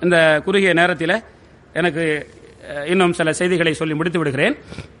 இந்த குறுகிய நேரத்தில் எனக்கு இன்னும் சில செய்திகளை சொல்லி முடித்து விடுகிறேன்.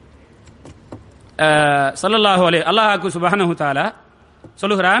 ஸல்லல்லாஹு அலைஹி அல்லாஹ்வு சுப்ஹானஹு தஆலா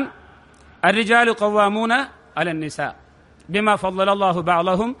சொல்லுகிறான், அர்ரிஜாலு கவ்வாமூன அலன் நிஸா பிமா ஃபضலல்லாஹு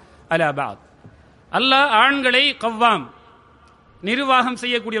பஅலஹும் அலா பஅத். அல்லாஹ் ஆண்களை கவ்வாம், நிர்வாகம்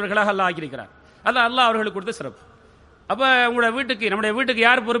செய்யக்கூடியவர்களாக அல்லாஹ் ஆக்கியிருக்கிறார். அல்லாஹ் அவர்களுக்கு கொடுத்த சிறப்பு. அப்ப உங்களுடைய வீட்டுக்கு, நம்முடைய வீட்டுக்கு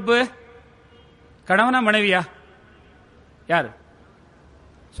யார் பொறுப்பு? கணவனா மனைவியா? யார்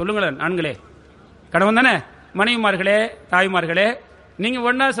சொல்லுங்களேன் ஆண்களே? கணவன் தானே. மனைவிமார்களே, தாய்மார்களே, நீங்க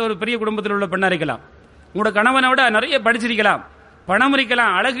ஒன்னா ஒரு பெரிய குடும்பத்தில் உள்ள பெண்ணா இருக்கலாம். உங்களோட கணவனை விட நிறைய படிச்சிருக்கலாம், பணம்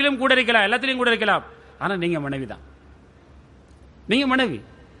இருக்கலாம், அழகிலும் கூட இருக்கலாம், எல்லாத்திலையும் கூட இருக்கலாம். ஆனா நீங்க மனைவி தான். நீங்க மனைவி.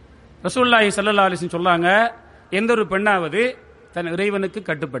 ரசூலுல்லாஹி ஸல்லல்லாஹு அலைஹி வஸல்லம் சொன்னாங்க, எந்த ஒரு பெண்ணாவது தன் இறைவனுக்கு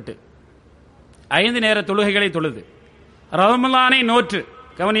கட்டுப்பட்டு 5 நேர தொழுகைகளை தொழுது ரமலானை நோற்று,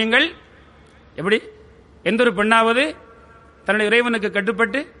 கவனியுங்கள், எப்படி? எந்த ஒரு பெண்ணாவது தன்னுடைய இறைவனுக்கு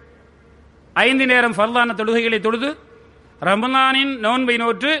கட்டுப்பட்டு 5 நேரம் ஃபர்லான தொழுகைகளை தொழுது ரமலானின் நோன்பை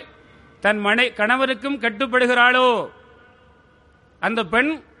நோற்று தன் கணவருக்கும் கட்டுப்படுகிறாளோ, அந்த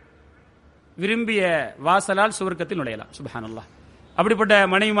பெண் விரும்பிய வாசலால் சுவர்க்கத்தில் நுழையலாம். சுப்ஹானல்லாஹ். அப்படிப்பட்ட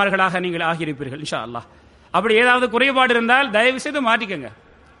மனைவிமார்களாக நீங்கள் ஆகியிருப்பீர்கள் இன்ஷா அல்லாஹ். அப்படி ஏதாவது குறைபாடு இருந்தால் தயவு செய்து மாற்றிக்கங்க.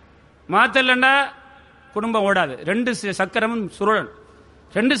 மாத்தலண்டா குடும்பம் ஓடாது. 2 சக்கரமும் சுருளன்,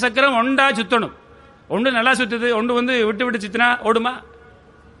 2 சக்கரம் ஒண்டா சுத்தணும். ஒன்று நல்லா சுத்துது, ஒன்று விட்டு விட்டு சுத்தினா ஓடுமா?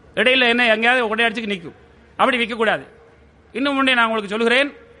 இடையில என்ன எங்கேயாவது உடையாடிச்சுக்கு நிற்கும். அப்படி வைக்கக்கூடாது. இன்னும் ஒன்றே நான் உங்களுக்கு சொல்கிறேன்.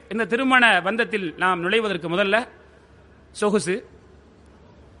 இந்த திருமண பந்தத்தில் நாம் நுழைவதற்கு முதல்ல சொகுசு,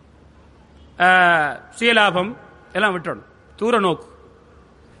 சுயலாபம் எல்லாம் விட்டுறணும். தூர நோக்கு,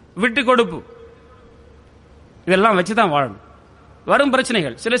 விட்டு கொடுப்பு, இதெல்லாம் வச்சுதான் வாழணும். வரும்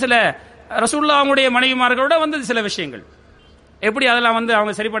பிரச்சனைகள் சில ரசூலுல்லாஹ்வுடைய மனைவிமார்களோட வந்தது சில விஷயங்கள், எப்படி அதெல்லாம்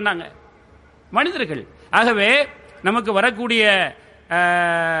அவங்க சரி பண்ணாங்க? மனிதர்கள். ஆகவே நமக்கு வரக்கூடிய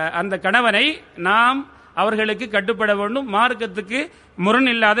அந்த கணவனை நாம் அவர்களுக்கு கட்டுப்பட வேண்டும், மார்க்கத்துக்கு முரண்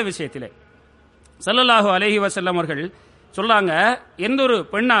இல்லாத விஷயத்திலே. ஸல்லல்லாஹு அலைஹி வஸல்லம் அவர்கள் சொல்லாங்க, எந்த ஒரு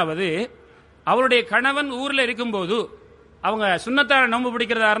பெண்ணாவது அவருடைய கணவன் ஊர்ல இருக்கும்போது அவங்க சுன்னத்தான நோன்பு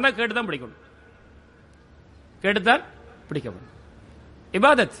பிடிக்கிறதா இருந்தால் கேட்டுதான் பிடிக்கணும். கேட்டுத்தான் பிடிக்க வேண்டும்.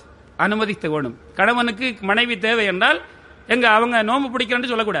 இபாதத் அனுமதித்த வேணும். கணவனுக்கு மனைவி தேவை என்றால் அவங்க நோன்பு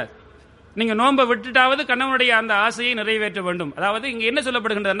பிடிக்கிறேன்னு சொல்லக்கூடாது. நீங்க நோன்பை விட்டுட்டாவது கணவனுடைய அந்த ஆசையை நிறைவேற்ற வேண்டும். அதாவது இங்க என்ன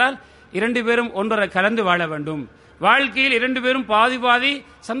சொல்லப்படுகின்றால், 2 பேரும் ஒன்றரை கலந்து வாழ வேண்டும். வாழ்க்கையில் 2 பேரும் பாதி பாதி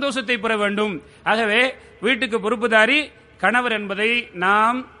சந்தோஷத்தை பெற வேண்டும். ஆகவே வீட்டுக்கு பொறுப்புதாரி கணவர் என்பதை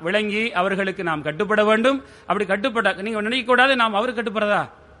நாம் விளங்கி அவர்களுக்கு நாம் கட்டுப்பட வேண்டும். அப்படி கட்டுப்பட நீங்க நினைக்க கூடாது நாம் அவருக்கு கட்டுப்படுறதா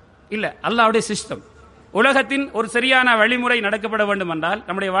இல்ல. அல்லாஹ்வுடைய சிஸ்டம், உலகத்தின் ஒரு சரியான வழிமுறை நடக்கப்பட வேண்டும் என்றால்,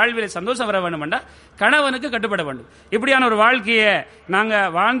 நம்முடைய வாழ்வில் சந்தோஷம் வர வேண்டும் என்றால் கணவனுக்கு கட்டுப்பட வேண்டும். இப்படியான ஒரு வாழ்க்கையை நாங்க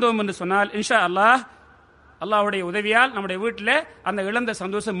வாழ்ந்தோம் என்று சொன்னால் இன்ஷா அல்லாஹ், அல்லாஹ்வுடைய உதவியால் நம்முடைய வீட்டில் அந்த இழந்த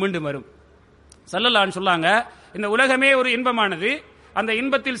சந்தோஷம் மீண்டும் வரும். ஸல்லல்லாஹு சொல்லாங்க, இந்த உலகமே ஒரு இன்பமானது, அந்த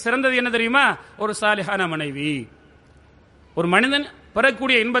இன்பத்தில் சிறந்தது என்ன தெரியுமா? ஒரு சாலிஹான மனைவி. ஒரு மனிதன்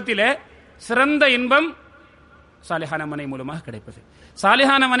பெறக்கூடிய இன்பத்திலே சிறந்த இன்பம் சாலிஹான மனைவி மூலமாக கிடைப்பது.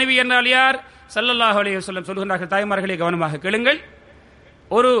 சாலிஹான மனைவி என்றால் யார்? ஸல்லல்லாஹு அலைஹி வஸல்லம் சொல்கிறார்கள், தாய்மார்களே கவனமாக கேளுங்கள்.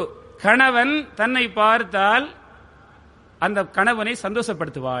 ஒரு கணவன் தன்னை பார்த்தால் அந்த கணவனை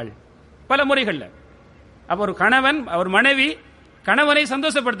சந்தோஷப்படுத்துவாள் பல முறைகள்ல. அப்ப ஒரு கணவன், ஒரு மனைவி கணவனை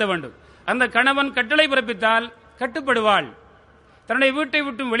சந்தோஷப்படுத்த வேண்டும். அந்த கணவன் கட்டளை பிறப்பித்தால் கட்டுப்படுவாள். தன்னுடைய வீட்டை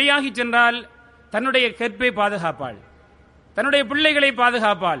விட்டு வெளியாகி சென்றால் தன்னுடைய கற்பை பாதுகாப்பாள், தன்னுடைய பிள்ளைகளை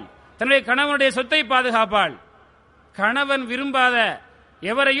பாதுகாப்பாள், தன்னுடைய கணவனுடைய சொத்தை பாதுகாப்பாள். கணவன் விரும்பாத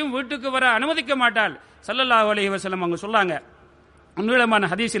எவரையும் வீட்டுக்கு வர அனுமதிக்க மாட்டாள். ஸல்லல்லாஹு அலைஹி வஸல்லம் அவங்க சொல்லாங்க, உண்மையான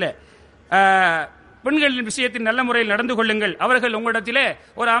ஹதீஸில், பெண்களின் விஷயத்தில் நல்ல முறையில் நடந்து கொள்ளுங்கள். அவர்கள் உங்களிடத்திலே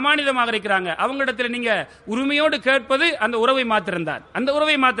ஒரு அமானிதமாக இருக்கிறாங்க. அவங்களிடத்தில் நீங்க உரிமையோடு கேட்பது அந்த உறவை மாத்திருந்தார், அந்த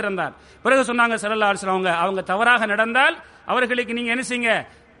உறவை மாத்திருந்தார். பிறகு சொன்னாங்க ஸல்லல்லாஹு அலைஹி வஸல்லம், அவங்க தவறாக நடந்தால் அவர்களுக்கு நீங்க என்ன செய்யுங்க?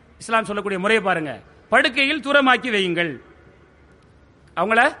 இஸ்லாம் சொல்லக்கூடிய முறையை பாருங்க, படுக்கையில் தூரமாக்கி வையுங்கள்.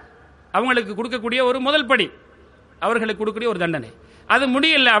 அவங்களுக்கு கொடுக்கக்கூடிய ஒரு முதல் படி. அவர்களுக்கு கொடுக்கக்கூடிய ஒரு தண்டனை. அது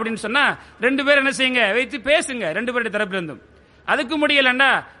முடியல அப்படின்னு சொன்னா 2 பேர் என்ன செய்யுங்க, வைத்து பேசுங்க 2 பேருடைய தரப்பிலிருந்தும். அதுக்கு முடியலன்னா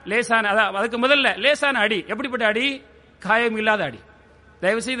லேசான, அதுக்கு முதல்ல லேசான அடி. எப்படிப்பட்ட அடி? காயம் இல்லாத அடி.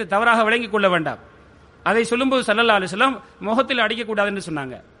 தயவு செய்து தவறாக விளங்கிக் கொள்ள வேண்டாம். அதை சொல்லும்போது ஸல்லல்லாஹு அலைஹி வஸல்லம் முகத்தில் அடிக்கக்கூடாதுன்னு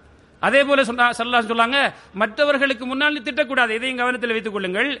சொன்னாங்க. அதே போல ஸல்லல்லாஹு சொன்னாங்க, மற்றவர்களுக்கு முன்னால் திட்டக்கூடாது. இதையும் கவனத்தில் வைத்துக்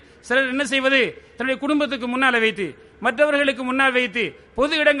கொள்ளுங்கள். சிலர் என்ன செய்வது, தன்னுடைய குடும்பத்துக்கு முன்னால வைத்து, மற்றவர்களுக்கு முன்னால் வைத்து,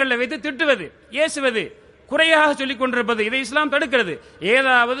 பொது இடங்களில் வைத்து திட்டுவது, ஏசுவது, குறையாக சொல்லிக் கொண்டிருப்பது, இதை இஸ்லாம் தடுக்கிறது.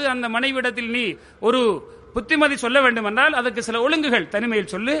 ஏதாவது அந்த மனைவிடத்தில் நீ ஒரு புத்திமதி சொல்ல வேண்டும் என்றால் அதற்கு சில ஒழுங்குகள்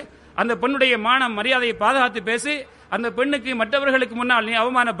தனிமையில் சொல்லு. அந்த பெண்ணுடைய மானம் மரியாதையை பாதுகாத்து பேசு. அந்த பெண்ணுக்கு மற்றவர்களுக்கு முன்னால் நீ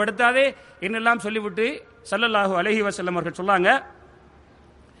அவமானப்படுத்தாதே என்னெல்லாம் சொல்லிவிட்டு ஸல்லல்லாஹு அலைஹி வஸல்லம் அவர்கள் சொன்னாங்க,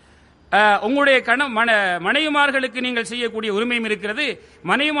 உங்களுடைய மனைவிமார்களுக்கு நீங்கள் செய்யக்கூடிய உரிமையும் இருக்கிறது,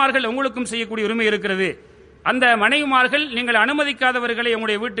 மனைவிமார்கள் உங்களுக்கும் செய்யக்கூடிய உரிமை இருக்கிறது. அந்த மனைவிமார்கள் நீங்கள் அனுமதிக்காதவர்களை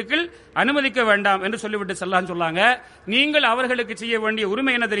உங்களுடைய வீட்டுக்குள் அனுமதிக்க வேண்டாம் என்று சொல்லிவிட்டு சொல்லாங்க. நீங்கள் அவர்களுக்கு செய்ய வேண்டிய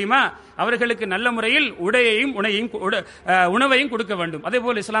உரிமை என்ன தெரியுமா? அவர்களுக்கு நல்ல முறையில் உடையையும் உணவையும் கொடுக்க வேண்டும். அதே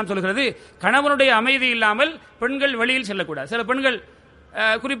போல இஸ்லாம் சொல்கிறது, கணவனுடைய அமைதி இல்லாமல் பெண்கள் வெளியில் செல்லக்கூடாது. சில பெண்கள்,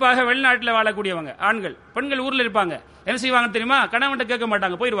 குறிப்பாக வெளிநாட்டில் வாழக்கூடியவங்க ஆண்கள், பெண்கள் ஊர்ல இருப்பாங்க, என்ன செய்வாங்க தெரியுமா? கணவன்கிட்ட கேட்க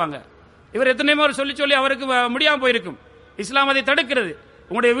மாட்டாங்க, போயிடுவாங்க. இவர் எத்தனை முறை சொல்லி அவருக்கு முடியாம போயிருக்கும். இஸ்லாம் அதை தடுக்கிறது.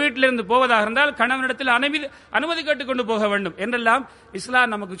 உங்களுடைய வீட்டிலிருந்து போவதாக இருந்தால் கணவனிடத்தில் அனுமதி கேட்டுக்கொண்டு போக வேண்டும் என்றெல்லாம்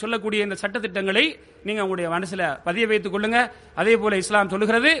இஸ்லாம் நமக்கு சொல்லக்கூடிய இந்த சட்டத்திட்டங்களை நீங்க உங்களுடைய மனசுல பதிய வைத்துக் கொள்ளுங்க. அதே போல இஸ்லாம்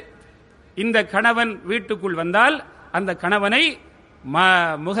சொல்லுகிறது, இந்த கணவன் வீட்டுக்குள் வந்தால் அந்த கணவனை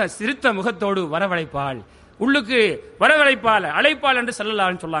சிரித்த முகத்தோடு வரவழைப்பாள், உள்ளுக்கு வரவழைப்பாள், அழைப்பாள் என்று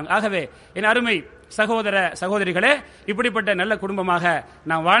ஸல்லல்லாஹு சொன்னாங்க. ஆகவே என் அருமை சகோதர சகோதரிகளே, இப்படிப்பட்ட நல்ல குடும்பமாக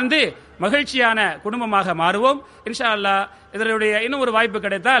நாம் வாழ்ந்து மகிழ்ச்சியான குடும்பமாக மாறுவோம். இன்ஷா அல்லாஹ் இதனுடைய இன்னும் ஒரு வாய்ப்பு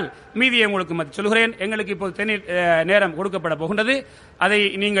கிடைத்தால் மீதியை உங்களுக்கு சொல்கிறேன். எங்களுக்கு இப்போது தேநீர் நேரம் கொடுக்கப்பட போகின்றது. அதை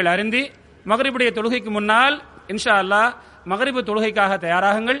நீங்கள் அறிந்து மகரிபுடைய தொழுகைக்கு முன்னால் இன்ஷா அல்லாஹ் மகரிபு தொழுகைக்காக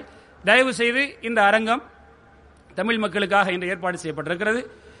தயாராகுங்கள். தயவு செய்து இந்த அரங்கம் தமிழ் மக்களுக்காக இன்று ஏற்பாடு செய்யப்பட்டிருக்கிறது.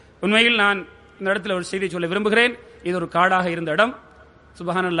 உண்மையில் நான் இந்த இடத்துல ஒரு செய்தி சொல்ல விரும்புகிறேன். இது ஒரு காடாக இருந்த இடம்.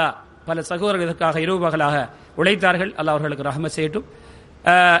 சுப்ஹானல்லாஹ், பல சகோதரர்கள் இதற்காக இரவு பகலாக உழைத்தார்கள். அல்லாஹ் அவர்களுக்கு ரஹ்மத் செய்யட்டும்.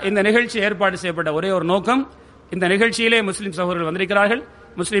 இந்த நிகழ்ச்சி ஏற்பாடு செய்யப்பட்ட ஒரே ஒரு நோக்கம், இந்த நிகழ்ச்சியிலே முஸ்லிம் சகோதரர்கள் வந்திருக்கிறார்கள்,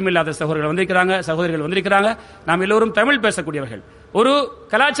 முஸ்லீம் இல்லாத சகோதரர்கள் வந்திருக்கிறாங்க, சகோதரிகள் வந்திருக்கிறாங்க. நாம் எல்லோரும் தமிழ் பேசக்கூடியவர்கள், ஒரு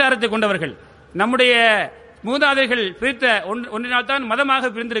கலாச்சாரத்தை கொண்டவர்கள். நம்முடைய மூதாதைகள் பிரித்த ஒன்றினால் தான் மதமாக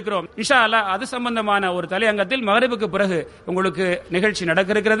பிரிந்திருக்கிறோம். இன்ஷா அல்லாஹ் அது சம்பந்தமான ஒரு தலையங்கத்தில் மகரிபுக்கு பிறகு உங்களுக்கு நிகழ்ச்சி நடக்க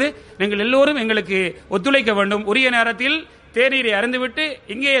இருக்கிறது. நீங்கள் எல்லோரும் எங்களுக்கு ஒத்துழைக்க வேண்டும். உரிய நேரத்தில் தேநீரை அருந்துவிட்டு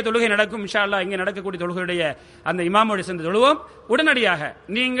இங்கேயே தொழுகை நடக்கும். இன்ஷா அல்லாஹ் இங்கே நடக்கக்கூடிய தொழுகையுடைய அந்த இமாமோடு சேர்ந்து தொழுவோம். உடனடியாக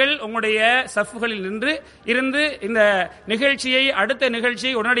நீங்கள் உங்களுடைய சஃப்களில் இருந்து இந்த நிகழ்ச்சியை, அடுத்த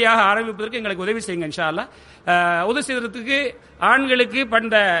நிகழ்ச்சியை உடனடியாக ஆரம்பிப்பதற்கு எங்களுக்கு உதவி செய்யுங்க. இன்ஷா அல்லாஹ் உதவி செய்வதற்கு ஆண்களுக்கு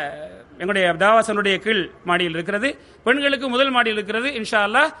எங்களுடைய தாவாசனுடைய கீழ் மாடியில் இருக்கிறது, பெண்களுக்கு முதல் மாடியில் இருக்கிறது. இன்ஷா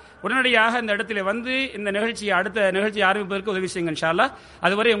அல்லாஹ் உடனடியாக இந்த இடத்துல வந்து இந்த நிகழ்ச்சியை, அடுத்த நிகழ்ச்சியை ஆரம்பிப்பதற்கு உதவி செய்யுங்க. இன்ஷா அல்லாஹ்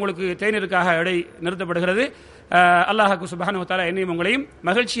அதுவரை உங்களுக்கு தேநீருக்காக இடை நிறுத்தப்படுகிறது. அல்லாஹ் சுப்ஹானஹு வ தஆலா என்னையும் உங்களையும்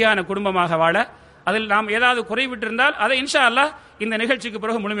மகிழ்ச்சியான குடும்பமாக வாழ, அதில் நாம் ஏதாவது குறைவிட்டிருந்தால் அதை இன்ஷா அல்லாஹ் இந்த நிகழ்ச்சிக்கு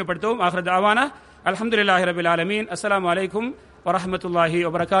பிறகு முழுமைப்படுத்துவோம். ஆகிர தாவானா அல்ஹம்துலில்லாஹி ரப்பில் ஆலமீன். அஸ்ஸலாமு அலைக்கும் வரஹ்மத்துல்லாஹி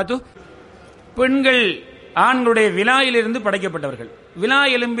வபரகாத்துஹ். பெண்கள் ஆண்களுடைய விலாயிலிருந்து படைக்கப்பட்டவர்கள். விலா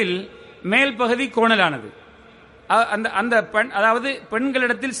எலும்பில் மேல் பகுதி கோணலானது. அதாவது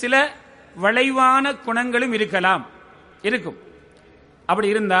பெண்களிடத்தில் சில வளைவான குணங்களும் இருக்கும். அப்படி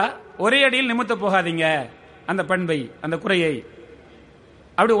இருந்தா ஒரே அடியில் நிமித்த போகாதீங்க அந்த பண்பை, அந்த குறையை.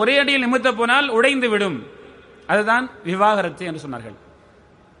 அப்படி ஒரே அடியில் நிமித்த போனால் உடைந்து விடும். அதுதான் விவாகரத்து என்று சொன்னார்கள்.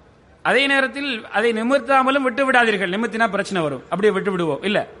 அதே நேரத்தில் அதை நிமிர்த்தாமலும் விட்டு விடாதீர்கள். நிமித்தினா பிரச்சனை வரும், அப்படியே விட்டு விடுவோம்.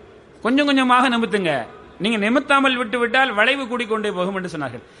 இல்ல, கொஞ்சம் கொஞ்சமாக நிமித்துங்க. நீங்க நிமித்தாமல் விட்டு விட்டால் வளைவு கூடிக்கொண்டே போகும் என்று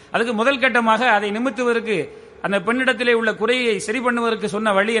சொன்னார்கள். அதுக்கு முதல் கட்டமாக அதை நிமித்துவதற்கு, அந்த பெண்ணிடத்திலே உள்ள குறையை சரி பண்ணுவதற்கு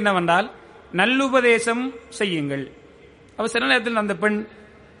சொன்ன வழி என்னவென்றால் நல்லுபதேசம் செய்யுங்கள். அப்ப சில நேரத்தில் அந்த பெண்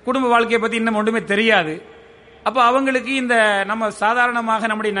குடும்ப வாழ்க்கையை பத்தி இன்னும் ஒன்றுமே தெரியாது. அப்ப அவங்களுக்கு இந்த நம்ம சாதாரணமாக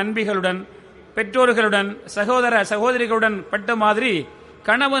நம்முடைய நண்பிகளுடன், பெற்றோர்களுடன், சகோதர சகோதரிகளுடன் பட்ட மாதிரி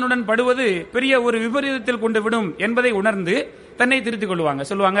கணவனுடன் படுவது பெரிய ஒரு விபரீதத்தில் கொண்டு விடும் என்பதை உணர்ந்து தன்னை திருத்திக் கொள்வாங்க.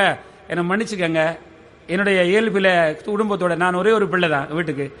 சொல்லுவாங்க, என்னை மன்னிச்சுக்கங்க, என்னுடைய இயல்பில குடும்பத்தோட நான் ஒரே ஒரு பிள்ளை தான்,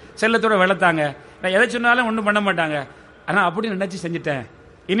 வீட்டுக்கு செல்லத்தோட வளர்த்தாங்க, நான் எதை சொன்னாலும் ஒன்றும் பண்ண மாட்டாங்க, ஆனா அப்படி நினைச்சு செஞ்சுட்டேன்.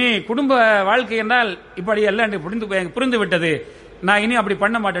 இனி குடும்ப வாழ்க்கை என்றால் இப்படி எல்லாம் புரிந்து விட்டது, நான் இனி அப்படி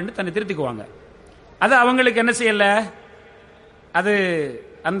பண்ண மாட்டேன்னு தன்னை திருத்திக்குவாங்க. அது அவங்களுக்கு என்ன செய்யல, அது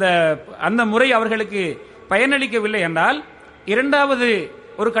அந்த முறை அவர்களுக்கு பயனளிக்கவில்லை என்றால் இரண்டாவது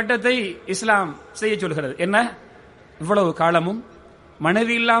ஒரு கட்டத்தை இஸ்லாம் செய்ய சொல்கிறது. என்ன? இவ்வளவு காலமும்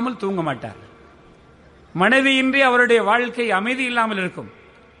மனைவி இல்லாமல் தூங்க மாட்டார், மனைவியின்றி அவருடைய வாழ்க்கை அமைதி இல்லாமல் இருக்கும்.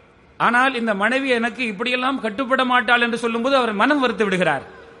 ஆனால் இந்த மனைவி எனக்கு இப்படியெல்லாம் கட்டுப்பட மாட்டாள் என்று சொல்லும்போது அவர் மனம் வருத்து விடுகிறார்.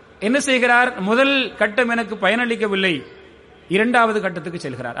 என்ன செய்கிறார்? முதல் கட்டம் எனக்கு பயனளிக்கவில்லை, இரண்டாவது கட்டத்துக்கு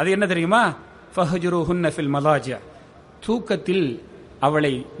செல்கிறார். அது என்ன தெரியுமா? ஃபஹ்ஜுருஹுன்ன ஃபில் மலாஜிஅ, தூக்கத்தில்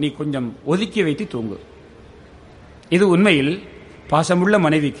அவளை நீ கொஞ்சம் ஒதுக்கி வைத்து தூங்கு. இது உண்மையில் பாசமுள்ள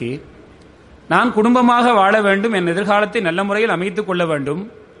மனைவிக்கு நான் குடும்பமாக வாழ வேண்டும், என் எதிர்காலத்தை நல்ல முறையில் அமைத்துக் கொள்ள வேண்டும்,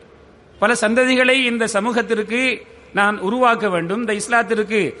 பல சந்ததிகளை இந்த சமூகத்திற்கு நான் உருவாக்க வேண்டும், இந்த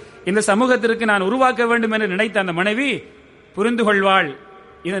இஸ்லாத்திற்கு இந்த சமூகத்திற்கு நான் உருவாக்க வேண்டும் என்று நினைத்த அந்த மனைவி புரிந்து கொள்வாள்,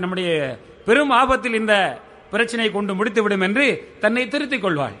 இது நம்முடைய பெரும் ஆபத்தில் இந்த பிரச்சனை கொண்டு முடித்துவிடும் என்று தன்னை திருத்திக்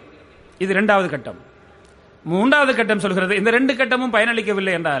கொள்வாள். இது இரண்டாவது கட்டம். மூன்றாவது கட்டம் சொல்கிறது, இந்த ரெண்டு கட்டமும்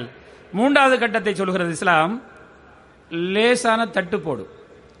பயனளிக்கவில்லை என்றால் மூன்றாவது கட்டத்தை சொல்கிறது இஸ்லாம், லேசான தட்டு போடு.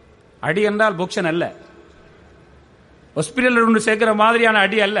 அடி என்றால் பொக்ஷன் அல்ல, ஹாஸ்பிட்டல் ஒன்று சேர்க்கிற மாதிரியான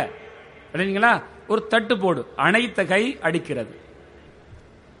அடி அல்ல, இல்லைங்களா? ஒரு தட்டு போடு. அணைத்த கை அடிக்கிறது,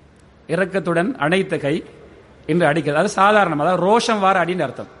 இரக்கத்துடன் அணைத்த கை என்று அடிக்கிறது. அது சாதாரணம், அதாவது ரோஷம் வார அடின்னு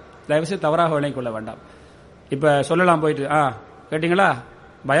அர்த்தம். தயவுசெய்து தவறாக விளங்கிக் கொள்ள வேண்டாம். இப்ப சொல்லலாம் போயிட்டு, கேட்டீங்களா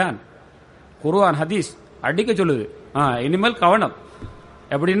பயான், குர்ஆன் ஹதீஸ் அடிக்க சொல்லுது, இனிமேல் கவனம்,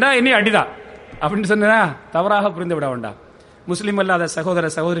 எப்படின்னா இனி அடிதான் அப்படின்னு சொன்னா தவறாக புரிந்து விட வேண்டாம். முஸ்லீம் அல்லாத சகோதர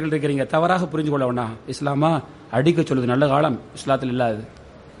சகோதரிகள் இருக்கிறீங்க, தவறாக புரிஞ்சு கொள்ள வேண்டாம். இஸ்லாமா அடிக்க சொல்லுது, நல்ல காலம் இஸ்லாத்தில் இல்லாது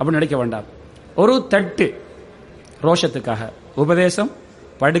அப்படின்னு நினைக்க வேண்டாம். ஒரு தட்டு ரோஷத்துக்காக உபதேசம்,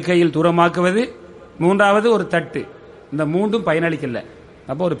 படுக்கையில் தூரமாக்குவது, மூன்றாவது ஒரு தட்டு, இந்த மூன்றும் பயனளிக்கல.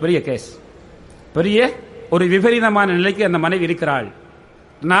 அப்போ ஒரு பெரிய கேஸ், பெரிய ஒரு விபரீதமான நிலைக்கு அந்த மனைவி இருக்கிறாள்.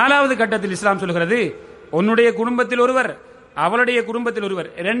 நாலாவது கட்டத்தில் இஸ்லாம் சொல்கிறது, உன்னுடைய குடும்பத்தில் ஒருவர், அவளுடைய குடும்பத்தில் ஒருவர்,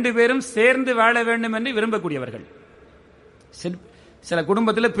 ரெண்டு பேரும் சேர்ந்து வாழ வேண்டும் என்று விரும்பக்கூடியவர்கள். சில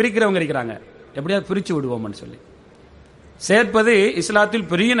குடும்பத்தில் பிரிக்கிறவங்க இருக்கிறாங்க, எப்படியாவது பிரிச்சு விடுவோம்னு சொல்லி. சேர்ப்பது இஸ்லாத்தில்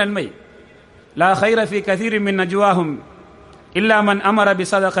பெரிய நன்மை. லா கைர ஃபீ கஸீரின் மின் நஜ்வாஹும் இல்லா மன் அமர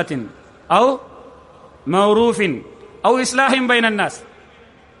பிஸதகத்தின் அவ் மஅரூஃபின் அவ் இஸ்லாஹின் பைனன் நாஸ்.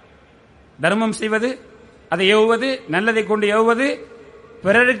 தர்மம் செய்வது, அதை ஏவுவது, நல்லதை கொண்டு ஏவுவது,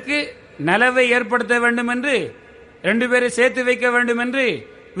 பிறருக்கு நலவை ஏற்படுத்த வேண்டும் என்று, ரெண்டு பேரை சேர்த்து வைக்க வேண்டும் என்று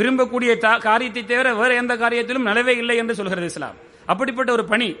விரும்பக்கூடிய காரியத்தை தவிர வேறு எந்த காரியத்திலும் நலவே இல்லை என்று சொல்கிறது இஸ்லாம். அப்படிப்பட்ட ஒரு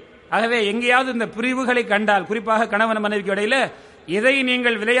பணி. ஆகவே எங்கேயாவது இந்த பிரிவுகளை கண்டால், குறிப்பாக கணவன் மனைவிக்கு இடையில, எதை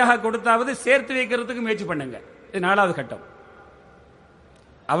நீங்கள் விலையாக கொடுத்தாவது சேர்த்து வைக்கிறதுக்கு முயற்சி பண்ணுங்க. இது நாலாவது கட்டம்.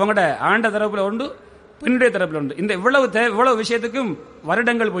 அவங்களோட ஆண்ட தரப்புல உண்டு, பெண்ணுடைய தரப்புல உண்டு. இந்த இவ்வளவு விஷயத்துக்கும்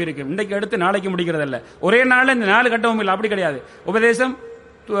வருடங்கள் போயிருக்கு. இன்றைக்கு எடுத்து நாளைக்கு முடிக்கிறதல்ல, ஒரே நாள் இந்த 4 கட்டமும் இல்லை, அப்படி கிடையாது. உபதேசம்,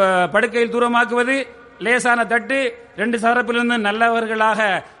 படுக்கையில் தூரமாக்குவது, லேசான தட்டு, ரெண்டு தரப்பிலிருந்து நல்லவர்களாக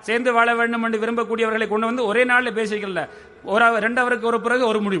சேர்ந்து வாழ வேண்டும் என்று விரும்பக்கூடியவர்களை கொண்டு வந்து ஒரே நாளில் பேசிக்கல. 2 ஹவருக்கு ஒரு பிறகு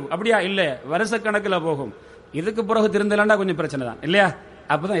ஒரு முடிவு, அப்படியா? இல்ல, வருஷ கணக்கில் போகும். இதுக்கு பிறகு திருந்தலண்டா கொஞ்சம் பிரச்சனை தான், இல்லையா?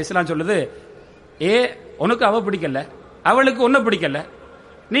 அப்பதான் இஸ்லாம் சொல்லுது, உனக்கு அவ பிடிக்கல, அவளுக்கு ஒன்னும் பிடிக்கல,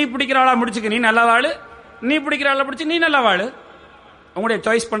 நீ பிடிக்கிறாளா முடிச்சுக்க, நீ நல்லா வாழு, நீ பிடிக்கிறாளா பிடிச்சு நீ நல்லா வாழு. உங்களுடைய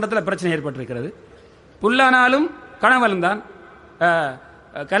சாய்ஸ் பண்றதுல பிரச்சனை ஏற்பட்டிருக்கிறது. புல்லானாலும் கணவன் தான்,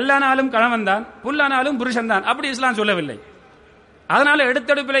 கல்லானாலும் கணவன் தான், புல்லானாலும் புருஷன் தான், அப்படி இஸ்லாம் சொல்லவில்லை. அதனால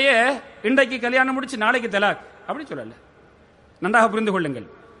எடுத்தடுப்பிலேயே இன்றைக்கு கல்யாணம் முடிச்சு நாளைக்கு தலாக் அப்படி சொல்லல. நன்றாக புரிந்து கொள்ளுங்கள்.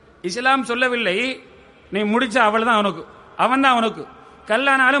 இஸ்லாம் சொல்லவில்லை நீ முடிச்ச அவள் தான் அவனுக்கு, அவன் தான் அவனுக்கு,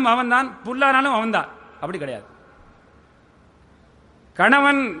 கல்லானாலும் அவன் தான், புல்லானாலும் அவன் தான், அப்படி கிடையாது.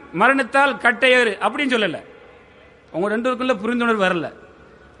 கணவன் மரணித்தால் கட்டையேறு அப்படின்னு சொல்லல. உங்க ரெண்டு பேருக்குள்ள புரிந்துணர்வு வரல.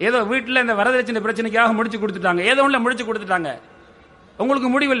 ஏதோ வீட்டில் இந்த வரதட்சணை பிரச்சனைக்காக முடிச்சு கொடுத்துட்டாங்க, ஏதோ ஒன்றுல முடிச்சு கொடுத்துட்டாங்க, உங்களுக்கு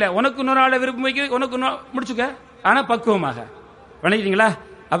முடிவில்லை, உனக்கு இன்னொரு ஆளை விருப்பம் வைக்க, உனக்கு முடிச்சுக்க, ஆனா பக்குவமாக. வணங்கிட்டீங்களா?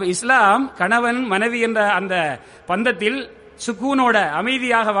 அப்ப இஸ்லாம் கணவன் மனைவி என்ற அந்த பந்தத்தில் சுக்கூனோட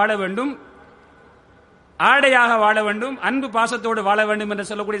அமைதியாக வாழ வேண்டும், ஆடையாக வாழ வேண்டும், அன்பு பாசத்தோடு வாழ வேண்டும் என்று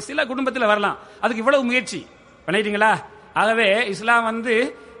சொல்லக்கூடிய சில குடும்பத்தில் வரலாம். அதுக்கு இவ்வளவு முயற்சி பண்ணிட்டீங்களா? ஆகவே இஸ்லாம்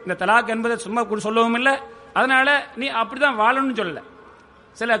இந்த தலாக் என்பதை சும்மா சொல்லவும் இல்லை, அதனால நீ அப்படிதான் வாழணும்னு சொல்லல.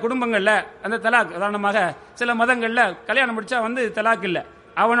 சில குடும்பங்கள்ல அந்த தலாக், உதாரணமாக சில மதங்கள்ல கல்யாணம் முடிச்சா தலாக் இல்ல,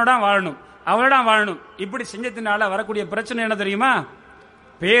 அவனோட வாழணும், அவனோட வாழணும், இப்படி செஞ்சதுனால வரக்கூடிய பிரச்சனை என்ன தெரியுமா?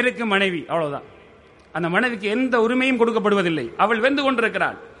 பேருக்கு மனைவி, அவ்வளவுதான். அந்த மனைவிக்கு எந்த உரிமையும் கொடுக்கப்படுவதில்லை, அவள் வெந்து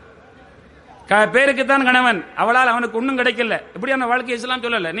கொண்டிருக்கிறாள். பேருக்குத்தான் கணவன், அவளால் அவனுக்கு ஒன்றும் கிடைக்கல. இப்படியான வாழ்க்கை இஸ்லாம்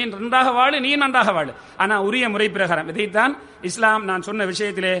சொல்லல. நீ நன்றாக வாழு, நீ நன்றாக வாழு, ஆனா உரிய முறை பிரகாரம். இதைத்தான் இஸ்லாம் நான் சொன்ன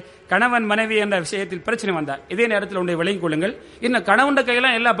விஷயத்திலே கணவன் மனைவி என்ற விஷயத்தில் பிரச்சனை வந்தா இதே நேரத்தில் ஒன்றை விளங்கிக் கொள்ளுங்கள். இன்னும் கணவன்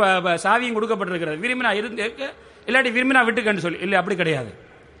கையெல்லாம் எல்லா சாவியும் கொடுக்கப்பட்டிருக்கிறது, விரும்பினா இருந்து இல்லாட்டி விரும்பினா விட்டுக்கன்னு சொல்லி இல்லை, அப்படி கிடையாது.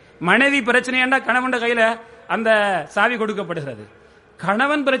 மனைவி பிரச்சனையாண்டா கணவன் கையில அந்த சாவி கொடுக்கப்படுகிறது.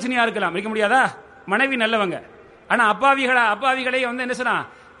 கணவன் பிரச்சனையா இருக்கலாம், இருக்க முடியாதா? மனைவி நல்லவங்க, ஆனா அப்பாவிகளை என்ன சொன்னா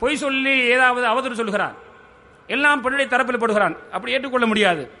பொய் சொல்லி ஏதாவது அவதூறு சொல்கிறான், எல்லாம் பெண்ணுடைய தரப்பில் போடுகிறான், அப்படி ஏற்றுக்கொள்ள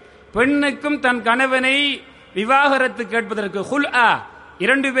முடியாது. பெண்ணுக்கும் தன் கணவனை விவாகரத்து கேட்பதற்கு ஹுல்ஆ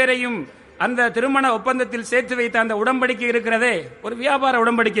இரண்டு பேரையும் அந்த திருமண ஒப்பந்தத்தில் சேர்த்து வைத்த அந்த உடன்படிக்கை இருக்கிறதே ஒரு வியாபார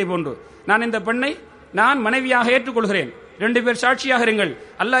உடன்படிக்கை போன்று. நான் இந்த பெண்ணை நான் மனைவியாக ஏற்றுக்கொள்கிறேன், 2 பேர் சாட்சியாக இருங்கள்,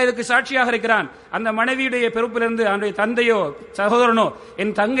 அல்லாஹ் இதுக்கு சாட்சியாக இருக்கிறான். அந்த மனைவியுடைய பொறுப்பிலிருந்து அவனுடைய தந்தையோ சகோதரனோ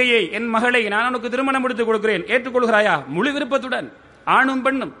என் தங்கையை என் மகளை நான் உனக்கு திருமணம் முடித்துக் கொடுக்கிறேன், ஏற்றுக்கொள்கிறாயா? முழு விருப்பத்துடன், ஆணும்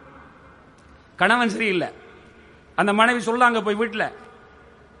பெண்ணும். கணவன் சரியில்லை, அந்த மனைவி சொல்லாங்க போய் வீட்டில்,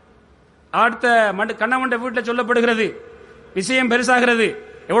 அடுத்த கணவன் வீட்டில் சொல்லப்படுகிறது, விஷயம் பெருசாகிறது,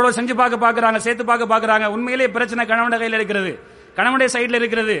 எவ்வளவு செஞ்சு பார்க்கறாங்க, சேர்த்து பார்க்கறாங்க. உண்மையிலே பிரச்சனை கணவன் கையில் இருக்கிறது, கணவனுடைய சைடில்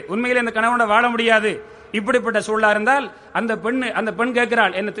இருக்கிறது, உண்மையிலே அந்த கணவனை வாழ முடியாது. இப்படிப்பட்ட சூழலா இருந்தால் அந்த பெண்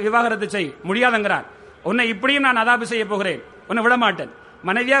கேட்கிறாள், என்ன விவாகரத்து செய், முடியாதங்கிறான். உன்னை இப்படியும் நான் அதாபு செய்ய போகிறேன், உன்னை விட மாட்டேன்,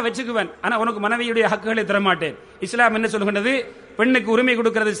 மனைவியா வச்சுக்குவேன், ஆனா உனக்கு மனைவியுடைய ஹக்குகளை தரமாட்டேன். இஸ்லாம் என்ன சொல்கின்றது? பெண்ணுக்கு உரிமை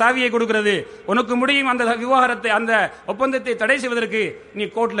கொடுக்கிறது, சாவியை கொடுக்கிறது. உனக்கு முடியும் அந்த விவாகரத்தை, அந்த ஒப்பந்தத்தை தடை செய்வதற்கு நீ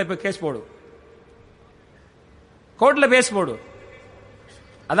கோர்ட்ல போய் கேஸ் போடு, கோர்ட்ல கேஸ் போடு.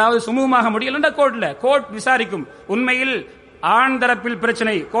 அதாவது சுமூகமாக முடியலன்னா கோர்ட் விசாரிக்கும். உண்மையில் ஆண் தரப்பில்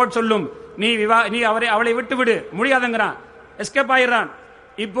பிரச்சனை, கோர்ட் சொல்லும் நீ அவளை விட்டு விடு, முடியாதங்கிறான், எஸ்கேப் ஆயிடுறான்.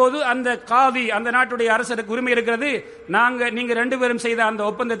 இப்போது அந்த காதி, அந்த நாட்டுடைய அரசருக்கு உரிமை இருக்கிறது, நீங்க 2 பேரும் செய்த அந்த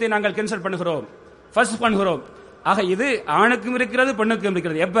ஒப்பந்தத்தை நாங்கள் கேன்சல் பண்ணுகிறோம், ஃபர்ஸ்ட் பண்ணுகிறோம். ஆக இது ஆணுக்கும் இருக்கிறது, பெண்ணுக்கும்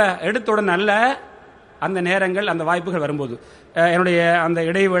இருக்கிறது. எப்ப எடுத்துடன் அல்ல, அந்த நேரங்கள், அந்த வாய்ப்புகள் வரும்போது. என்னுடைய அந்த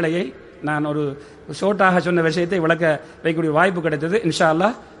இடைவேளையை நான் ஒரு ஷோட்டாக சொன்ன விஷயத்தை விளக்க வைக்கக்கூடிய வாய்ப்பு கிடைத்தது. இன்ஷா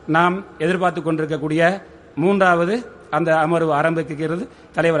அல்லாஹ் நாம் எதிர்பார்த்து கொண்டிருக்கக்கூடிய 3வது அந்த அமர்வு ஆரம்பிக்கிறது.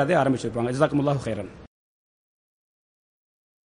 தலைவர் அதை ஆரம்பிச்சிருப்பாங்க. ஜஸாக்குமுல்லாஹு கைரன்.